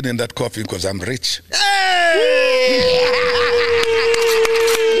stinking in that coffin because I'm rich.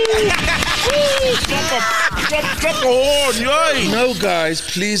 Drop a horn, No, guys,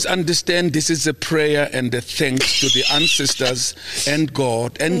 please understand this is a prayer and a thanks to the ancestors and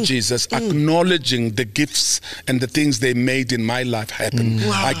God and Jesus, acknowledging the gifts and the things they made in my life happen.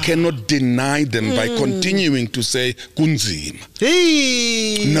 I cannot deny them by continuing to say, kunzima.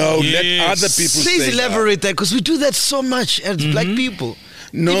 No, let other people say Please elaborate that, because we do that so much as black people.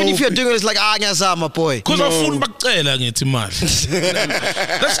 No, even if you're doing it, it's like, ngiyazama boy. Because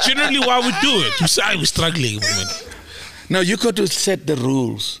that's generally why we do it. You say we're struggling. No, you got to set the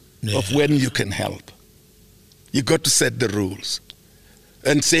rules of when you can help. You got to set the rules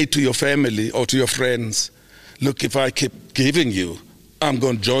and say to your family or to your friends, look, if I keep giving you, I'm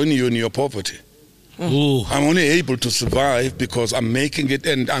going to join you in your poverty. I'm only able to survive because I'm making it,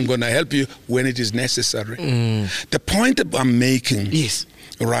 and I'm going to help you when it is necessary. The point that I'm making,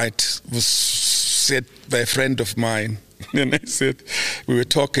 was said by a friend of mine. And I said, we were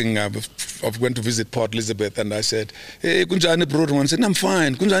talking, I went to visit Port Elizabeth, and I said, hey, kunjani bro? One said, I'm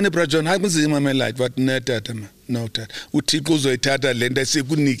fine. Kunjani bro John? I kunzima my life, but no tata. Uthixo uzoyithatha le nto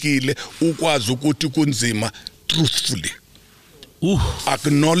sekunikile ukwazi ukuthi kunzima truthfully.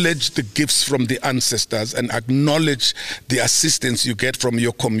 Acknowledge the gifts from the ancestors and acknowledge the assistance you get from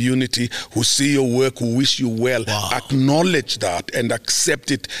your community who see your work, who wish you well. Acknowledge that and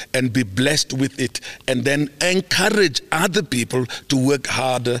accept it and be blessed with it, and then encourage other people to work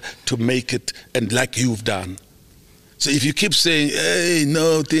harder to make it, and like you've done. So if you keep saying, hey,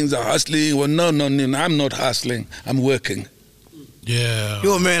 no, things are hustling, well, no, I'm not hustling, I'm working.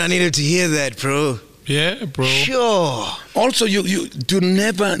 Yo, man, I needed to hear that, bro. Yeah, bro. Sure. Also, you do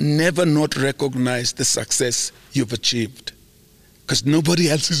never not recognize the success you've achieved, because nobody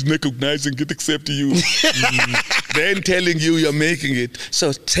else is recognizing it except you. They're telling you you're making it,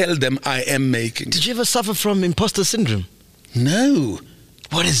 so tell them I am making it. Did you ever suffer from imposter syndrome? No.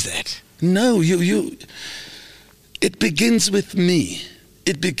 What is that? No, you It begins with me.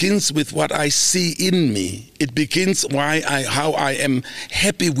 It begins with what I see in me. It begins how I am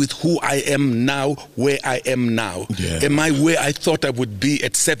happy with who I am now, where I am now. Yeah. Am I where I thought I would be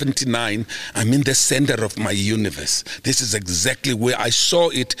at 79? I'm in the center of my universe. This is exactly where I saw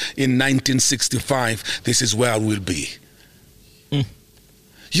it in 1965. This is where I will be.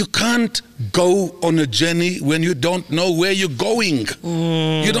 You can't go on a journey when you don't know where you're going.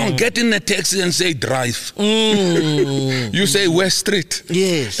 You don't get in a taxi and say, drive. You say West Street.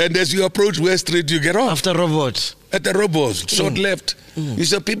 Yes. And as you approach West Street, you get off. After robots. At the robots, short left. You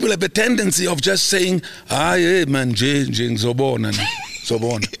see, people have a tendency of just saying, yeah, man, Zobona.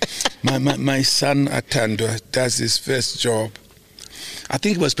 My son, Atando, does his first job. I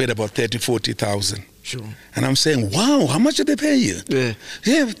think he was paid about 40,000. Sure. And I'm saying, wow, how much did they pay you? Yeah.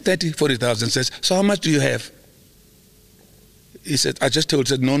 40,000. Says, so how much do you have? He said, I just told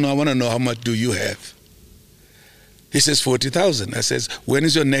him, no, I want to know how much do you have? He says, 40,000. I says, when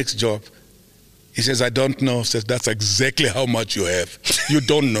is your next job? He says, I don't know. I says, that's exactly how much you have. You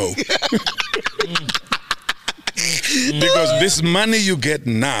don't know. Because this money you get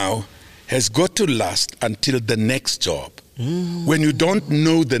now has got to last until the next job. When you don't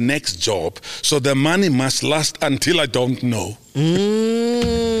know the next job, so the money must last until I don't know.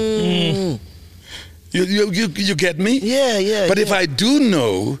 You get me? Yeah. But if I do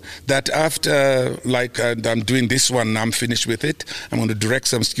know that after, I'm doing this one, I'm finished with it, I'm going to direct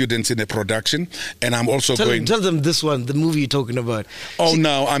some students in a production, and I'm also Tell them this one, the movie you're talking about.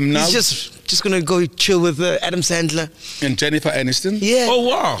 He's just going to go chill with Adam Sandler. And Jennifer Aniston? Yeah. Oh,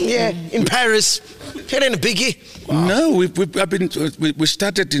 wow. Yeah, in Paris. It ain't a biggie. Wow. No, we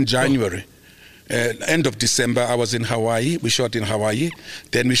started in January. End of December, I was in Hawaii. We shot in Hawaii.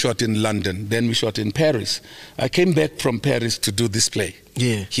 Then we shot in London. Then we shot in Paris. I came back from Paris to do this play.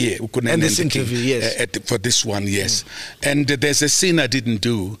 Yeah. Here. And this interview, yes. For this one, yes. And there's a scene I didn't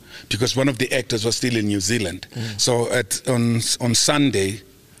do because one of the actors was still in New Zealand. So on Sunday,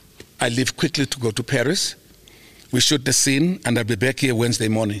 I leave quickly to go to Paris. We shoot the scene, and I'll be back here Wednesday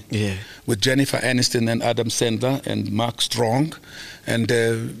morning. Yeah. With Jennifer Aniston and Adam Sandler and Mark Strong. And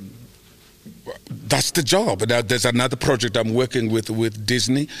that's the job. Now, there's another project I'm working with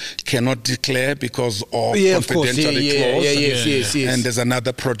Disney. Cannot declare because of confidentiality clause. Yes. And there's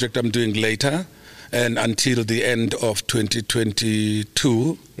another project I'm doing later, and until the end of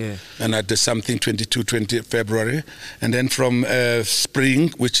 2022. Yeah. And I did something 20 February. And then from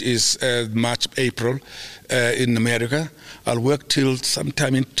spring, which is March, April, in America, I'll work till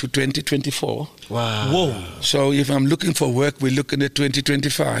sometime into 2024. Wow. Whoa. So if I'm looking for work, we're looking at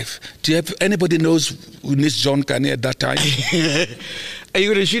 2025. Do you have anybody knows who needs John Kani at that time? Are you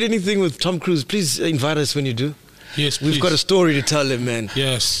going to shoot anything with Tom Cruise? Please invite us when you do. Yes, please. We've got a story to tell him, man.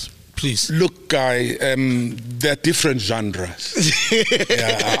 Yes, please. Look, Guy, they're different genres.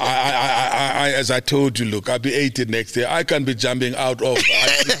 I, as I told you, look, I'll be 80 next year. I can't be jumping out of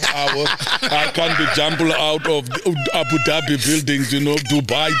Eiffel Tower. I can't be jumping out of Abu Dhabi buildings,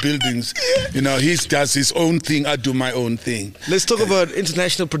 Dubai buildings. He does his own thing. I do my own thing. Let's talk about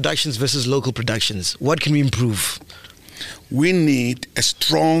international productions versus local productions. What can we improve? We need a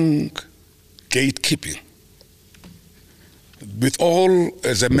strong gatekeeping. With all,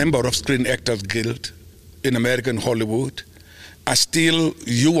 as a member of Screen Actors Guild in American Hollywood,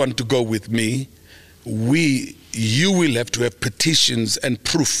 you want to go with me, you will have to have petitions and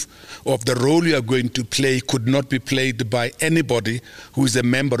proof of the role you are going to play could not be played by anybody who is a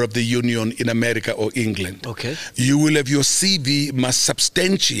member of the union in America or England. Okay. You will have your CV must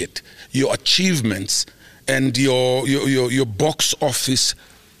substantiate your achievements and your box office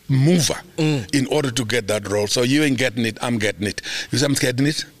mover in order to get that role. So you ain't getting it, I'm getting it. Because I'm getting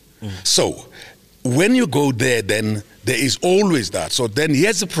it. So when you go there, then there is always that. So then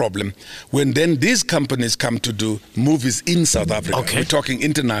here's the problem. When then these companies come to do movies in South Africa, we're talking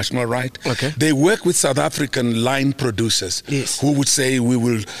international, right? Okay. They work with South African line producers who would say, we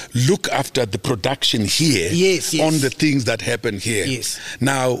will look after the production here on the things that happen here. Yes.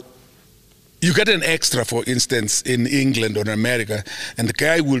 Now, you get an extra, for instance, in England or America, and the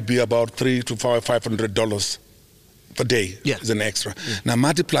guy will be about $300 to $500 per day as an extra. Now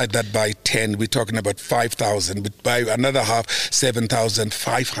multiply that by 10, we're talking about 5,000. But by another half,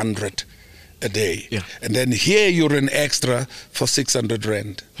 7,500 a day. Yeah. And then here you're an extra for 600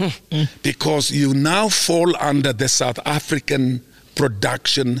 rand. Because you now fall under the South African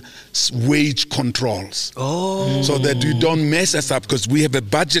production wage controls. So that you don't mess us up, because we have a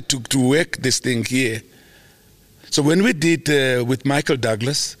budget to work this thing here. So when we did with Michael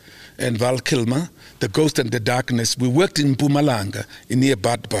Douglas and Val Kilmer, The Ghost and the Darkness, we worked in Mpumalanga, near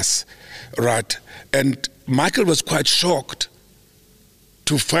Badbus, right? And Michael was quite shocked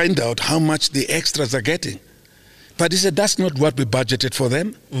to find out how much the extras are getting. But he said, that's not what we budgeted for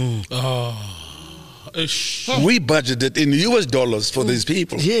them. We budgeted in US dollars for these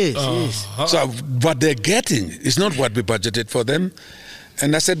people. Yes. So what they're getting is not what we budgeted for them.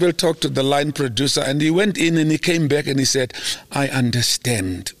 And I said, we'll talk to the line producer. And he went in and he came back and he said, I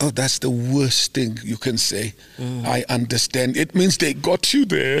understand. Oh, that's the worst thing you can say. I understand. It means they got you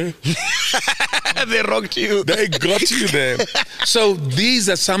there. They rocked you. They got you there. So these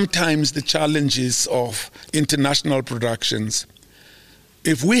are sometimes the challenges of international productions.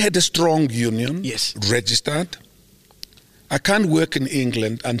 If we had a strong union, registered, I can't work in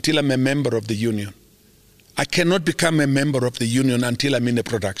England until I'm a member of the union. I cannot become a member of the union until I'm in a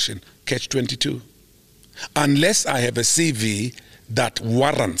production. Catch-22. Unless I have a CV that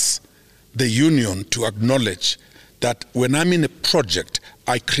warrants the union to acknowledge that when I'm in a project,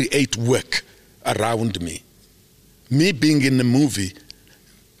 I create work around me. Me being in a movie,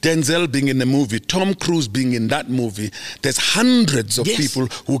 Denzel being in a movie, Tom Cruise being in that movie, there's hundreds of people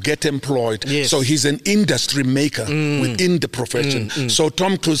who get employed. So he's an industry maker within the profession. So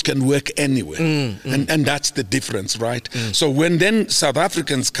Tom Cruise can work anywhere. And that's the difference, right? So when then South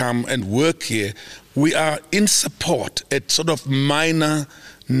Africans come and work here, we are in support at sort of minor,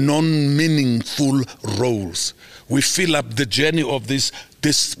 non-meaningful roles. We fill up the journey of this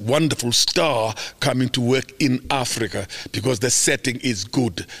wonderful star coming to work in Africa because the setting is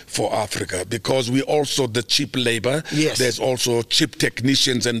good for Africa, because we also the cheap labor. There's also cheap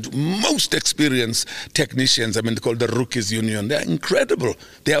technicians and most experienced technicians. I mean, they're called the Rookies Union. They're incredible.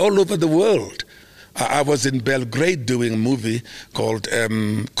 They're all over the world. I was in Belgrade doing a movie called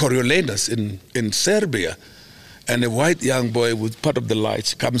Coriolanus in Serbia. And a white young boy with part of the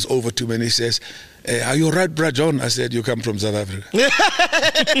lights comes over to me and he says, are you right, Brajon? I said, you come from South Africa.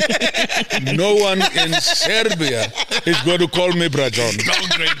 No one in Serbia is going to call me Brajon.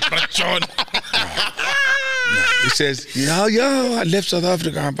 Belgrade Brajon. No. He says, yeah, I left South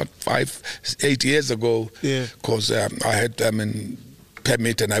Africa about 5-8 years ago because I had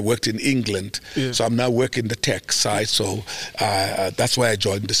permit and I worked in England. So I'm now working the tech side. So that's why I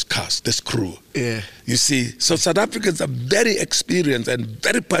joined this crew. You see, so South Africans are very experienced and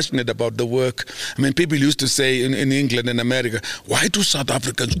very passionate about the work. I mean, people used to say in England and America, why do South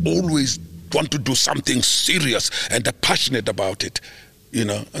Africans always want to do something serious and are passionate about it? You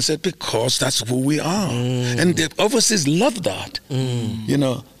know, I said, because that's who we are. And the overseas love that, you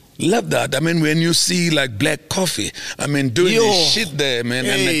know. Love that. I mean, when you see like Black Coffee, I mean, doing this shit there, man,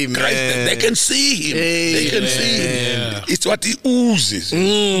 and they can see him. They can see him. It's what he oozes.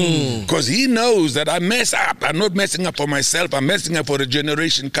 Because he knows that I mess up. I'm not messing up for myself. I'm messing up for a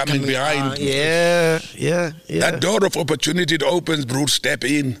generation coming behind me. That door of opportunity that opens, bro, step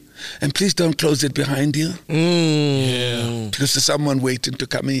in. And please don't close it behind you. Because there's someone waiting to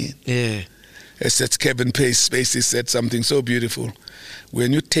come in. As Kevin Spacey said something so beautiful.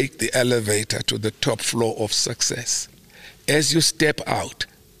 When you take the elevator to the top floor of success, as you step out,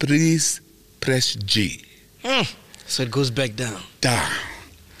 please press G. So it goes back down. Down.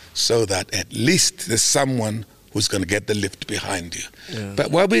 So that at least there's someone who's going to get the lift behind you.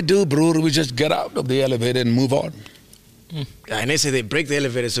 But what we do, bro, we just get out of the elevator and move on. And they say they break the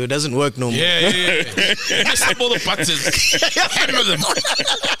elevator so it doesn't work no more. Mess up all the buttons. Hammer them.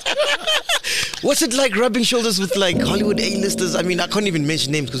 What's it like rubbing shoulders with like Hollywood A-listers? I mean, I can't even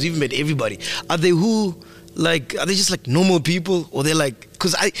mention names because you've met everybody. Are they just like normal people? Or they're like,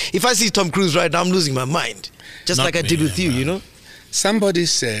 because if I see Tom Cruise right now, I'm losing my mind. Just like I did with you, you know? Somebody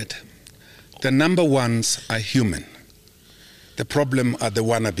said, the number ones are human. The problem are the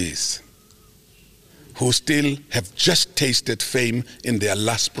wannabes, who still have just tasted fame in their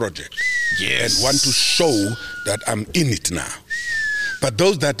last project and want to show that I'm in it now. But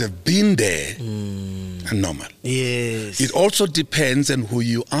those that have been there are normal. It also depends on who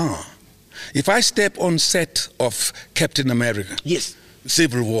you are. If I step on set of Captain America,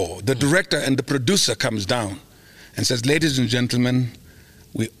 Civil War, the director and the producer comes down and says, ladies and gentlemen,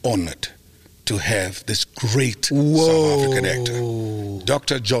 we're honored to have this great South African actor,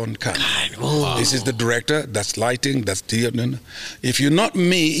 Dr. John Kani. This is the director, that's lighting, that's theater. If you're not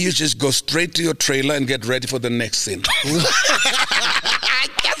me, you just go straight to your trailer and get ready for the next scene.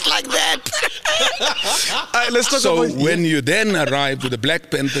 Just like that. Let's talk about when you then arrive to the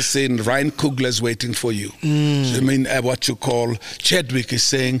Black Panther scene, Ryan Coogler's waiting for you. So, I mean, what you call, Chadwick is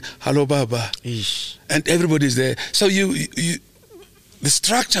saying, hello, Baba. And everybody's there. So the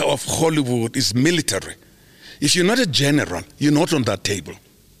structure of Hollywood is military. If you're not a general, you're not on that table.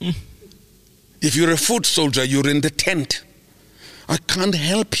 If you're a foot soldier, you're in the tent. I can't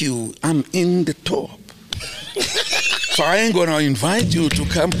help you. I'm in the top. So I ain't gonna invite you to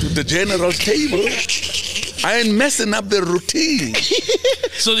come to the general's table. I ain't messing up the routine.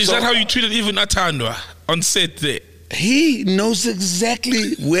 So is that how you treated even Atandwa on set there? He knows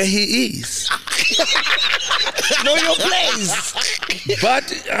exactly where he is. Know your place.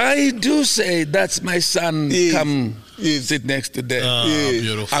 But I do say, that's my son, Yes. come Yes. sit next to them.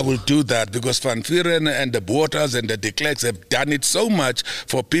 Beautiful. I will do that because Van Vuren and the Bottas and the de Klerks have done it so much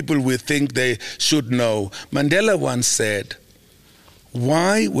for people we think they should know. Mandela once said,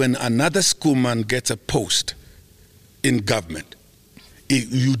 why when another schoolman gets a post in government,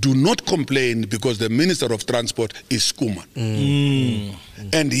 you do not complain because the Minister of Transport is schoolman.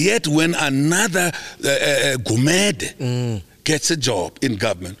 And yet when another Gumede gets a job in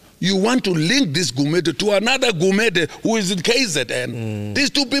government, you want to link this Gumede to another Gumede who is in KZN. These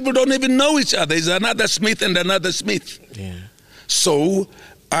two people don't even know each other. There's another Smith and another Smith. Yeah. So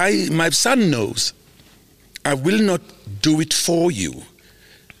my son knows I will not do it for you,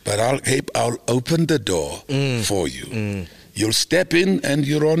 but I'll open the door for you. You'll step in and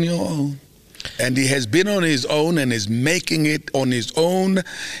you're on your own. And he has been on his own and is making it on his own.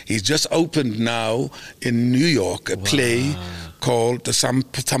 He's just opened now in New York a play called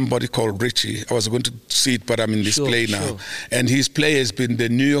somebody called Richie. I was going to see it, but I'm in this play now. And his play has been the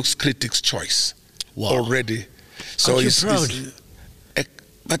New York's Critics' Choice already. So Aren't you proud?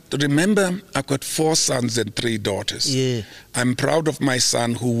 But remember, I've got 4 sons and 3 daughters. Yeah. I'm proud of my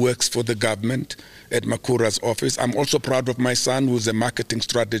son who works for the government at Makura's office. I'm also proud of my son who's a marketing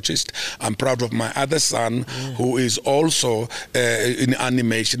strategist. I'm proud of my other son who is also in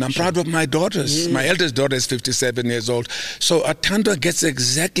animation. I'm proud of my daughters. My eldest daughter is 57 years old. So Atandwa gets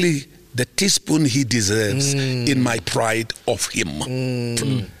exactly the teaspoon he deserves in my pride of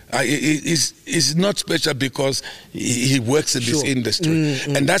him. He's not special because he works in this industry.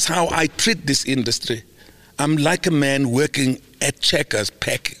 And that's how I treat this industry. I'm like a man working at Checkers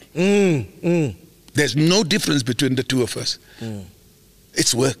packing. There's no difference between the two of us.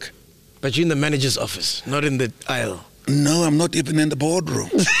 It's work. But you're in the manager's office, not in the aisle. No, I'm not even in the boardroom.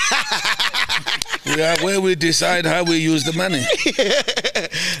 We are where we decide how we use the money.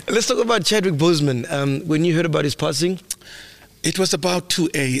 Let's talk about Chadwick Boseman. When you heard about his passing? It was about 2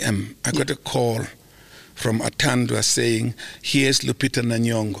 a.m. I got a call from Atandwa saying, here's Lupita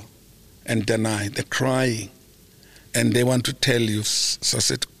Nyong'o and Danai. They're crying. And they want to tell you. So I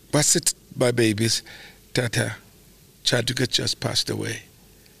said, what's it, my babies? Tata, Chadwick just passed away.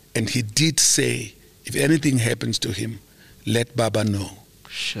 And he did say, if anything happens to him, let Baba know.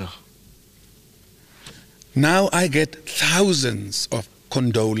 Sure. Now I get thousands of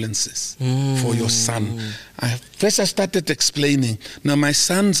condolences for your son. First I started explaining, now my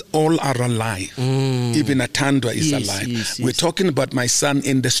sons all are alive. Even Atandwa is alive. We're talking about my son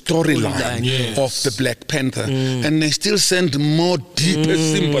in the storyline of the Black Panther. And they still send more deeper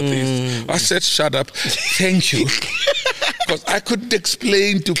sympathies. I said, shut up. Thank you. Because I couldn't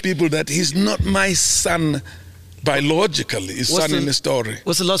explain to people that he's not my son biologically, his son in the story.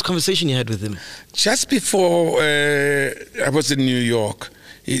 What's the last conversation you had with him? Just before I was in New York,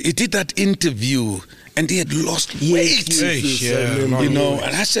 he did that interview and he had lost weight. You know,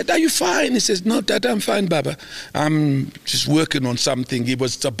 and I said, are you fine? He says, no, Dad, I'm fine, Baba. I'm just working on something. He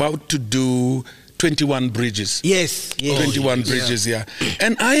was about to do 21 bridges. Yes. 21 bridges,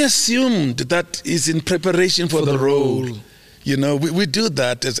 And I assumed that he's in preparation for the role. You know, we do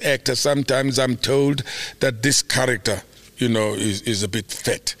that as actors. Sometimes I'm told that this character, you know, is a bit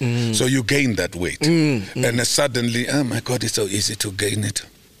fat. So you gain that weight. And suddenly, oh my God, it's so easy to gain it.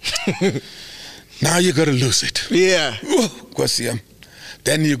 Now you got to lose it. Yeah.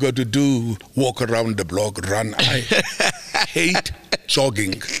 Then you got to walk around the block, run. I hate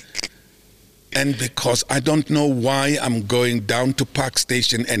jogging. And because I don't know why I'm going down to Park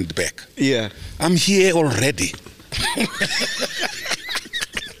Station and back. Yeah. I'm here already.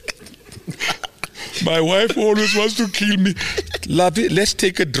 My wife always wants to kill me. Lovey, let's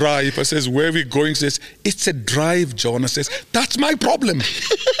take a drive. I says, where are we going? She says, it's a drive, John. I says, that's my problem.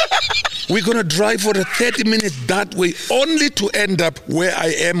 We're going to drive for 30 minutes that way only to end up where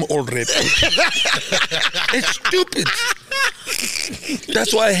I am already. It's stupid.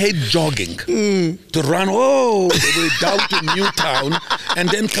 That's why I hate jogging. To run all the way down to Newtown and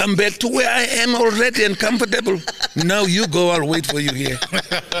then come back to where I am already and comfortable. Now you go, I'll wait for you here.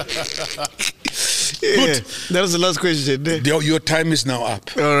 Good. That was the last question. Your time is now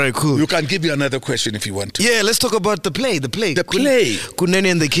up. All right, cool. You can give you another question if you want to. Yeah, let's talk about the play. The play. The play. Kunene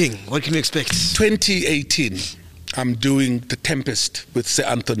and the King. What can we expect? 2018. I'm doing The Tempest with Sir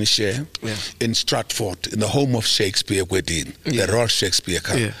Anthony Sher in Stratford, in the home of Shakespeare Wedding, the Royal Shakespeare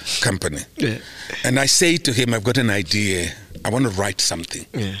Company. Yeah. And I say to him, I've got an idea. I want to write something,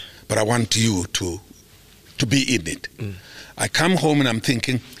 but I want you to be in it. I come home and I'm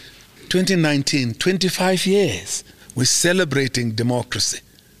thinking, 2019, 25 years, we're celebrating democracy.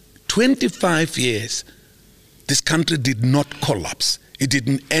 25 years, this country did not collapse. It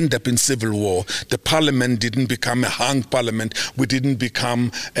didn't end up in civil war. The parliament didn't become a hung parliament. We didn't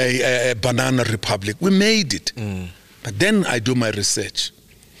become a banana republic. We made it. But then I do my research.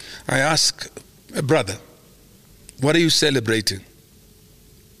 I ask, brother, what are you celebrating?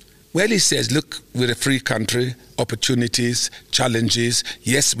 Well, he says, look, we're a free country, opportunities, challenges.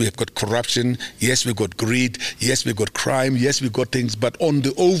 Yes, we have got corruption. Yes, we've got greed. Yes, we've got crime. Yes, we've got things. But on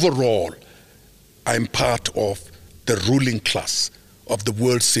the overall, I'm part of the ruling class of the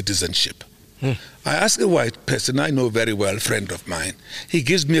world citizenship. I ask a white person I know very well, friend of mine. He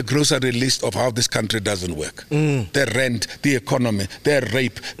gives me a grocery list of how this country doesn't work. The rent, the economy, the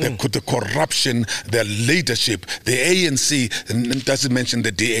rape, the corruption, the leadership, the ANC, and doesn't mention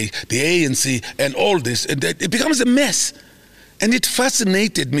the DA, the ANC, and all this. And it becomes a mess. And it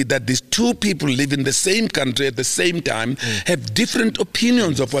fascinated me that these two people live in the same country at the same time, have different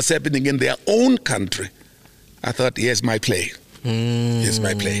opinions of what's happening in their own country. I thought, here's my play. Here's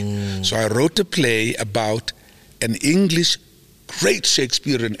my play. So I wrote a play about an English great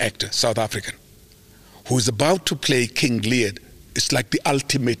Shakespearean actor, South African, who is about to play King Lear. It's like the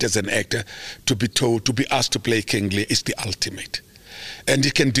ultimate as an actor, to be asked to play King Lear is the ultimate. And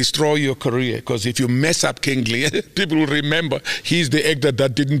it can destroy your career, because if you mess up King Lear, people will remember he's the actor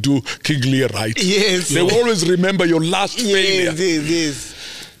that didn't do King Lear right. Yes. They will always remember your last failure. Yes.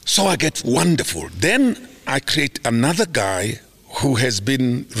 So I get wonderful. Then I create another guy who has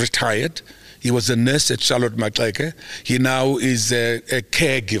been retired. He was a nurse at Charlotte Maxeke. He now is a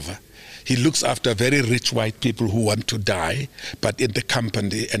caregiver. He looks after very rich white people who want to die, but in the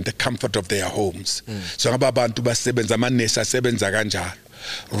company and the comfort of their homes. So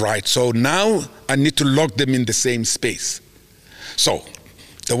right, so now I need to lock them in the same space. So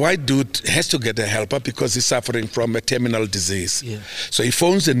the white dude has to get a helper because he's suffering from a terminal disease. So he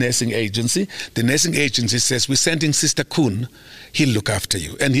phones the nursing agency. The nursing agency says, we're sending Sister Kun. He'll look after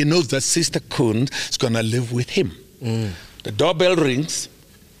you. And he knows that Sister Kun is going to live with him. The doorbell rings.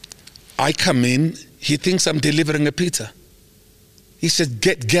 I come in. He thinks I'm delivering a pizza. He says,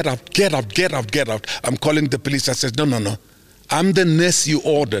 get out. I'm calling the police. I said, no. I'm the nurse you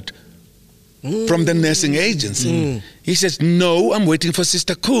ordered from the nursing agency. He says, no, I'm waiting for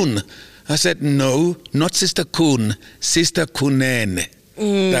Sister Kun. I said, no, not Sister Kun, Sister Kunene.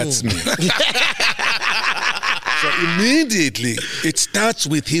 That's me. So immediately, it starts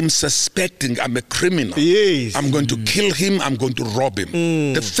with him suspecting I'm a criminal. Yes. I'm going to kill him, I'm going to rob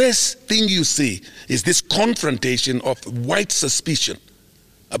him. The first thing you see is this confrontation of white suspicion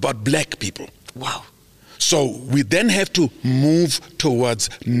about black people. Wow. So we then have to move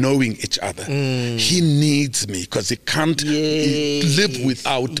towards knowing each other. He needs me because he can't live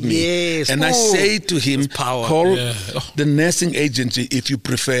without me. And I say to him, call the nursing agency if you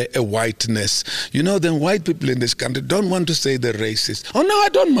prefer a white nurse. You know, then white people in this country don't want to say they're racist. Oh, no, I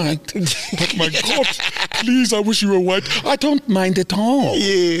don't mind. But my God, please, I wish you were white. I don't mind at all.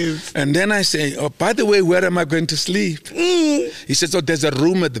 Yes. And then I say, oh, by the way, where am I going to sleep? He says, oh, there's a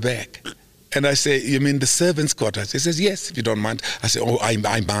room at the back. And I say, you mean the servants' quarters? He says, yes, if you don't mind. I say, oh, I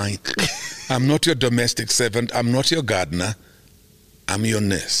mind. I'm not your domestic servant. I'm not your gardener. I'm your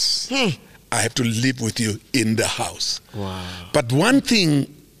nurse. I have to live with you in the house. Wow. But one thing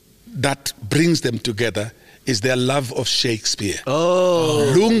that brings them together is their love of Shakespeare.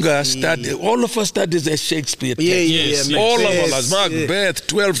 Lunga studied, all of us studied a Shakespeare text. All of us, Macbeth,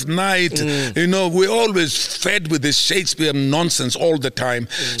 Twelfth Night, you know, we're always fed with this Shakespeare nonsense all the time.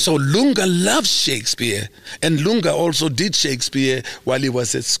 So Lunga loves Shakespeare, and Lunga also did Shakespeare while he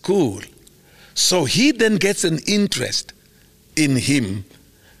was at school. So he then gets an interest in him,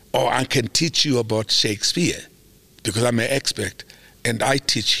 or I can teach you about Shakespeare, because I'm an expert, and I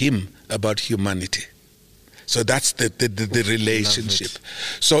teach him about humanity. So that's the relationship.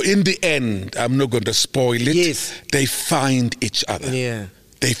 So in the end, I'm not going to spoil it. Yes. They find each other. Yeah.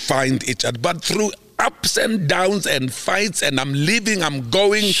 They find each other. But through ups and downs and fights, and I'm leaving, I'm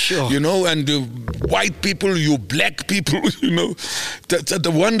going, you know, and white people, you black people, you know.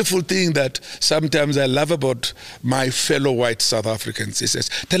 The wonderful thing that sometimes I love about my fellow white South Africans, he says,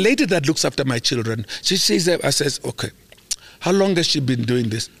 the lady that looks after my children, she says, I says, okay, how long has she been doing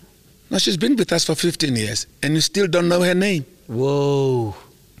this? No, she's been with us for 15 years, and you still don't know her name. Whoa.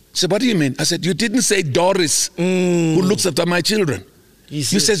 So what do you mean? I said, you didn't say Doris, who looks after my children. You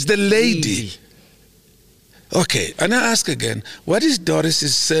said the lady. Okay, and I ask again, what is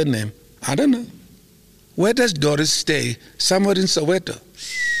Doris's surname? I don't know. Where does Doris stay? Somewhere in Soweto.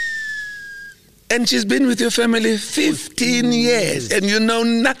 And she's been with your family 15 years, and you know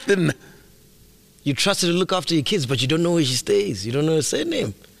nothing. You trust her to look after your kids, but you don't know where she stays. You don't know her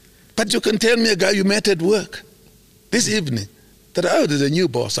surname. But you can tell me a guy you met at work this evening that, oh, there's a new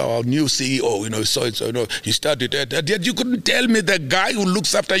boss, our new CEO, so he started that. Yet you couldn't tell me the guy who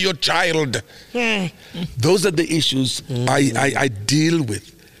looks after your child. Those are the issues I deal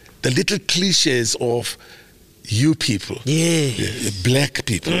with. The little cliches of you people, black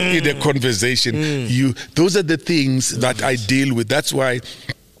people, in a conversation. Those are the things that I deal with. That's why.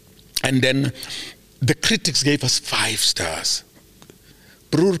 And then the critics gave us 5 stars.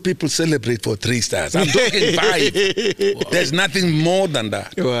 Broer people celebrate for 3 stars. I'm talking 5. Wow. There's nothing more than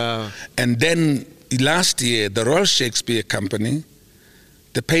that. Wow. And then last year, the Royal Shakespeare Company,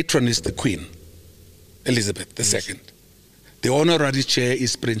 the patron is the Queen, Elizabeth II. The honorary chair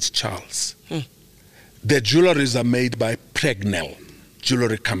is Prince Charles. The jewelries are made by Pregnell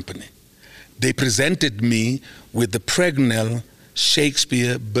Jewelry Company. They presented me with the Pregnell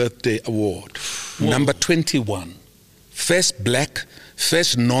Shakespeare Birthday Award, number 21. First black,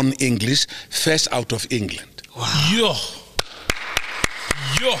 first non-English, first out of England. Wow.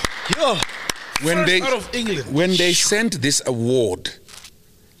 Yo. When they sent this award,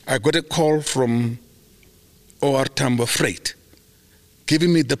 I got a call from OR Tambo Freight,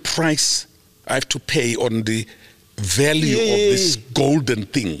 giving me the price I have to pay on the value of this golden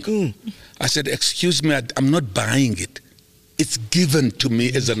thing. I said, excuse me, I'm not buying it. It's given to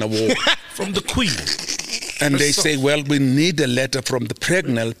me as an award. From the Queen. And they say, well, we need a letter from the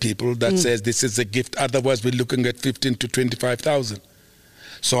Pregnell people that says this is a gift. Otherwise, we're looking at 15 to 25,000.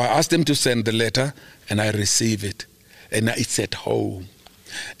 So I asked them to send the letter, and I receive it. And it's at home.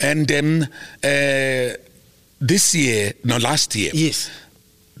 And then last year,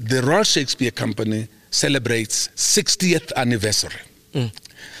 the Royal Shakespeare Company celebrates 60th anniversary.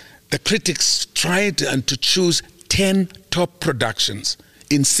 The critics tried to choose 10 top productions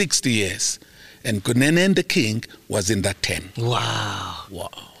in 60 years. And Kunene and the King was in that 10. Wow.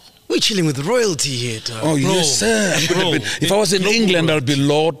 We're chilling with royalty here, Tom. Oh, yes, sir. If I was in England, I'd be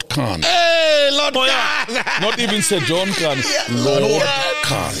Lord Kani. Hey, Lord Kani. Not even Sir John Kani. Lord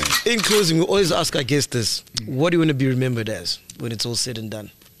Kani. In closing, we always ask our guests this. What do you want to be remembered as when it's all said and done?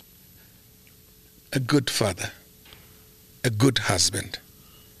 A good father, a good husband,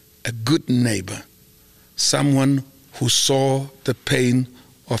 a good neighbor, someone who saw the pain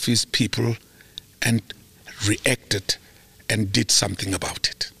of his people and reacted and did something about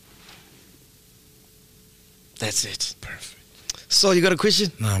it. That's it. Perfect. So, you got a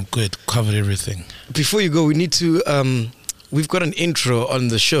question? No, I'm good. Covered everything. Before you go, we need to, we've got an intro on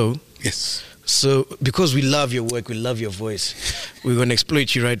the show. Yes. So, because we love your work, we love your voice, we're going to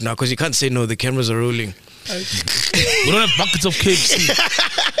exploit you right now because you can't say no, the cameras are rolling. We don't have buckets of KFC.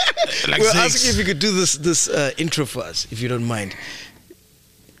 We're asking if you could do this intro for us, if you don't mind.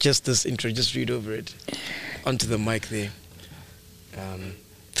 Just this intro, just read over it onto the mic there.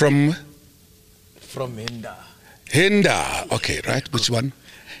 From Henda. Henda. Okay, right. Which one?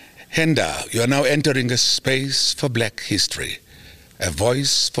 Henda. You are now entering a space for black history, a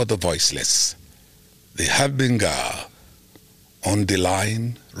voice for the voiceless. The Habinga on the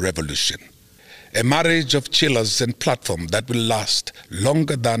line revolution. A marriage of chillers and platform that will last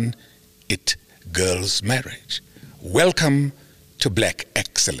longer than it girls' marriage. Welcome to Black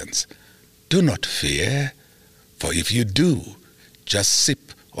Excellence. Do not fear, for if you do, just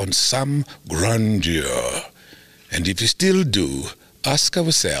sip on some grandeur. And if you still do, ask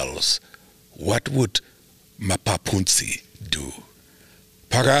ourselves, what would Mapapunzi do?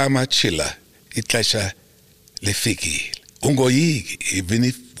 Phakama chilla, ixesha lifikile. Ungoyiki, even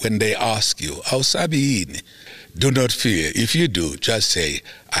if when they ask you, awusabi yini? Do not fear. If you do, just say,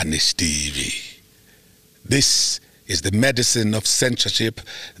 Anistivi. This is the medicine of censorship.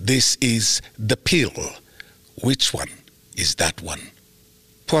 This is the pill. Which one is that one?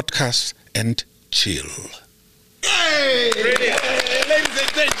 Podcast and chill. Hey! Brilliant. Hey, ladies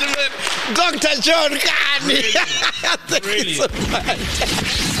and gentlemen, Dr. John Kani. Thank you so much.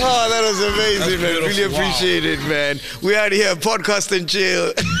 Oh, that was amazing, man. Really appreciate it, man. We out here, podcast and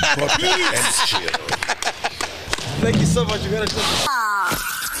chill. Podcast and chill. Thank you so much. You gotta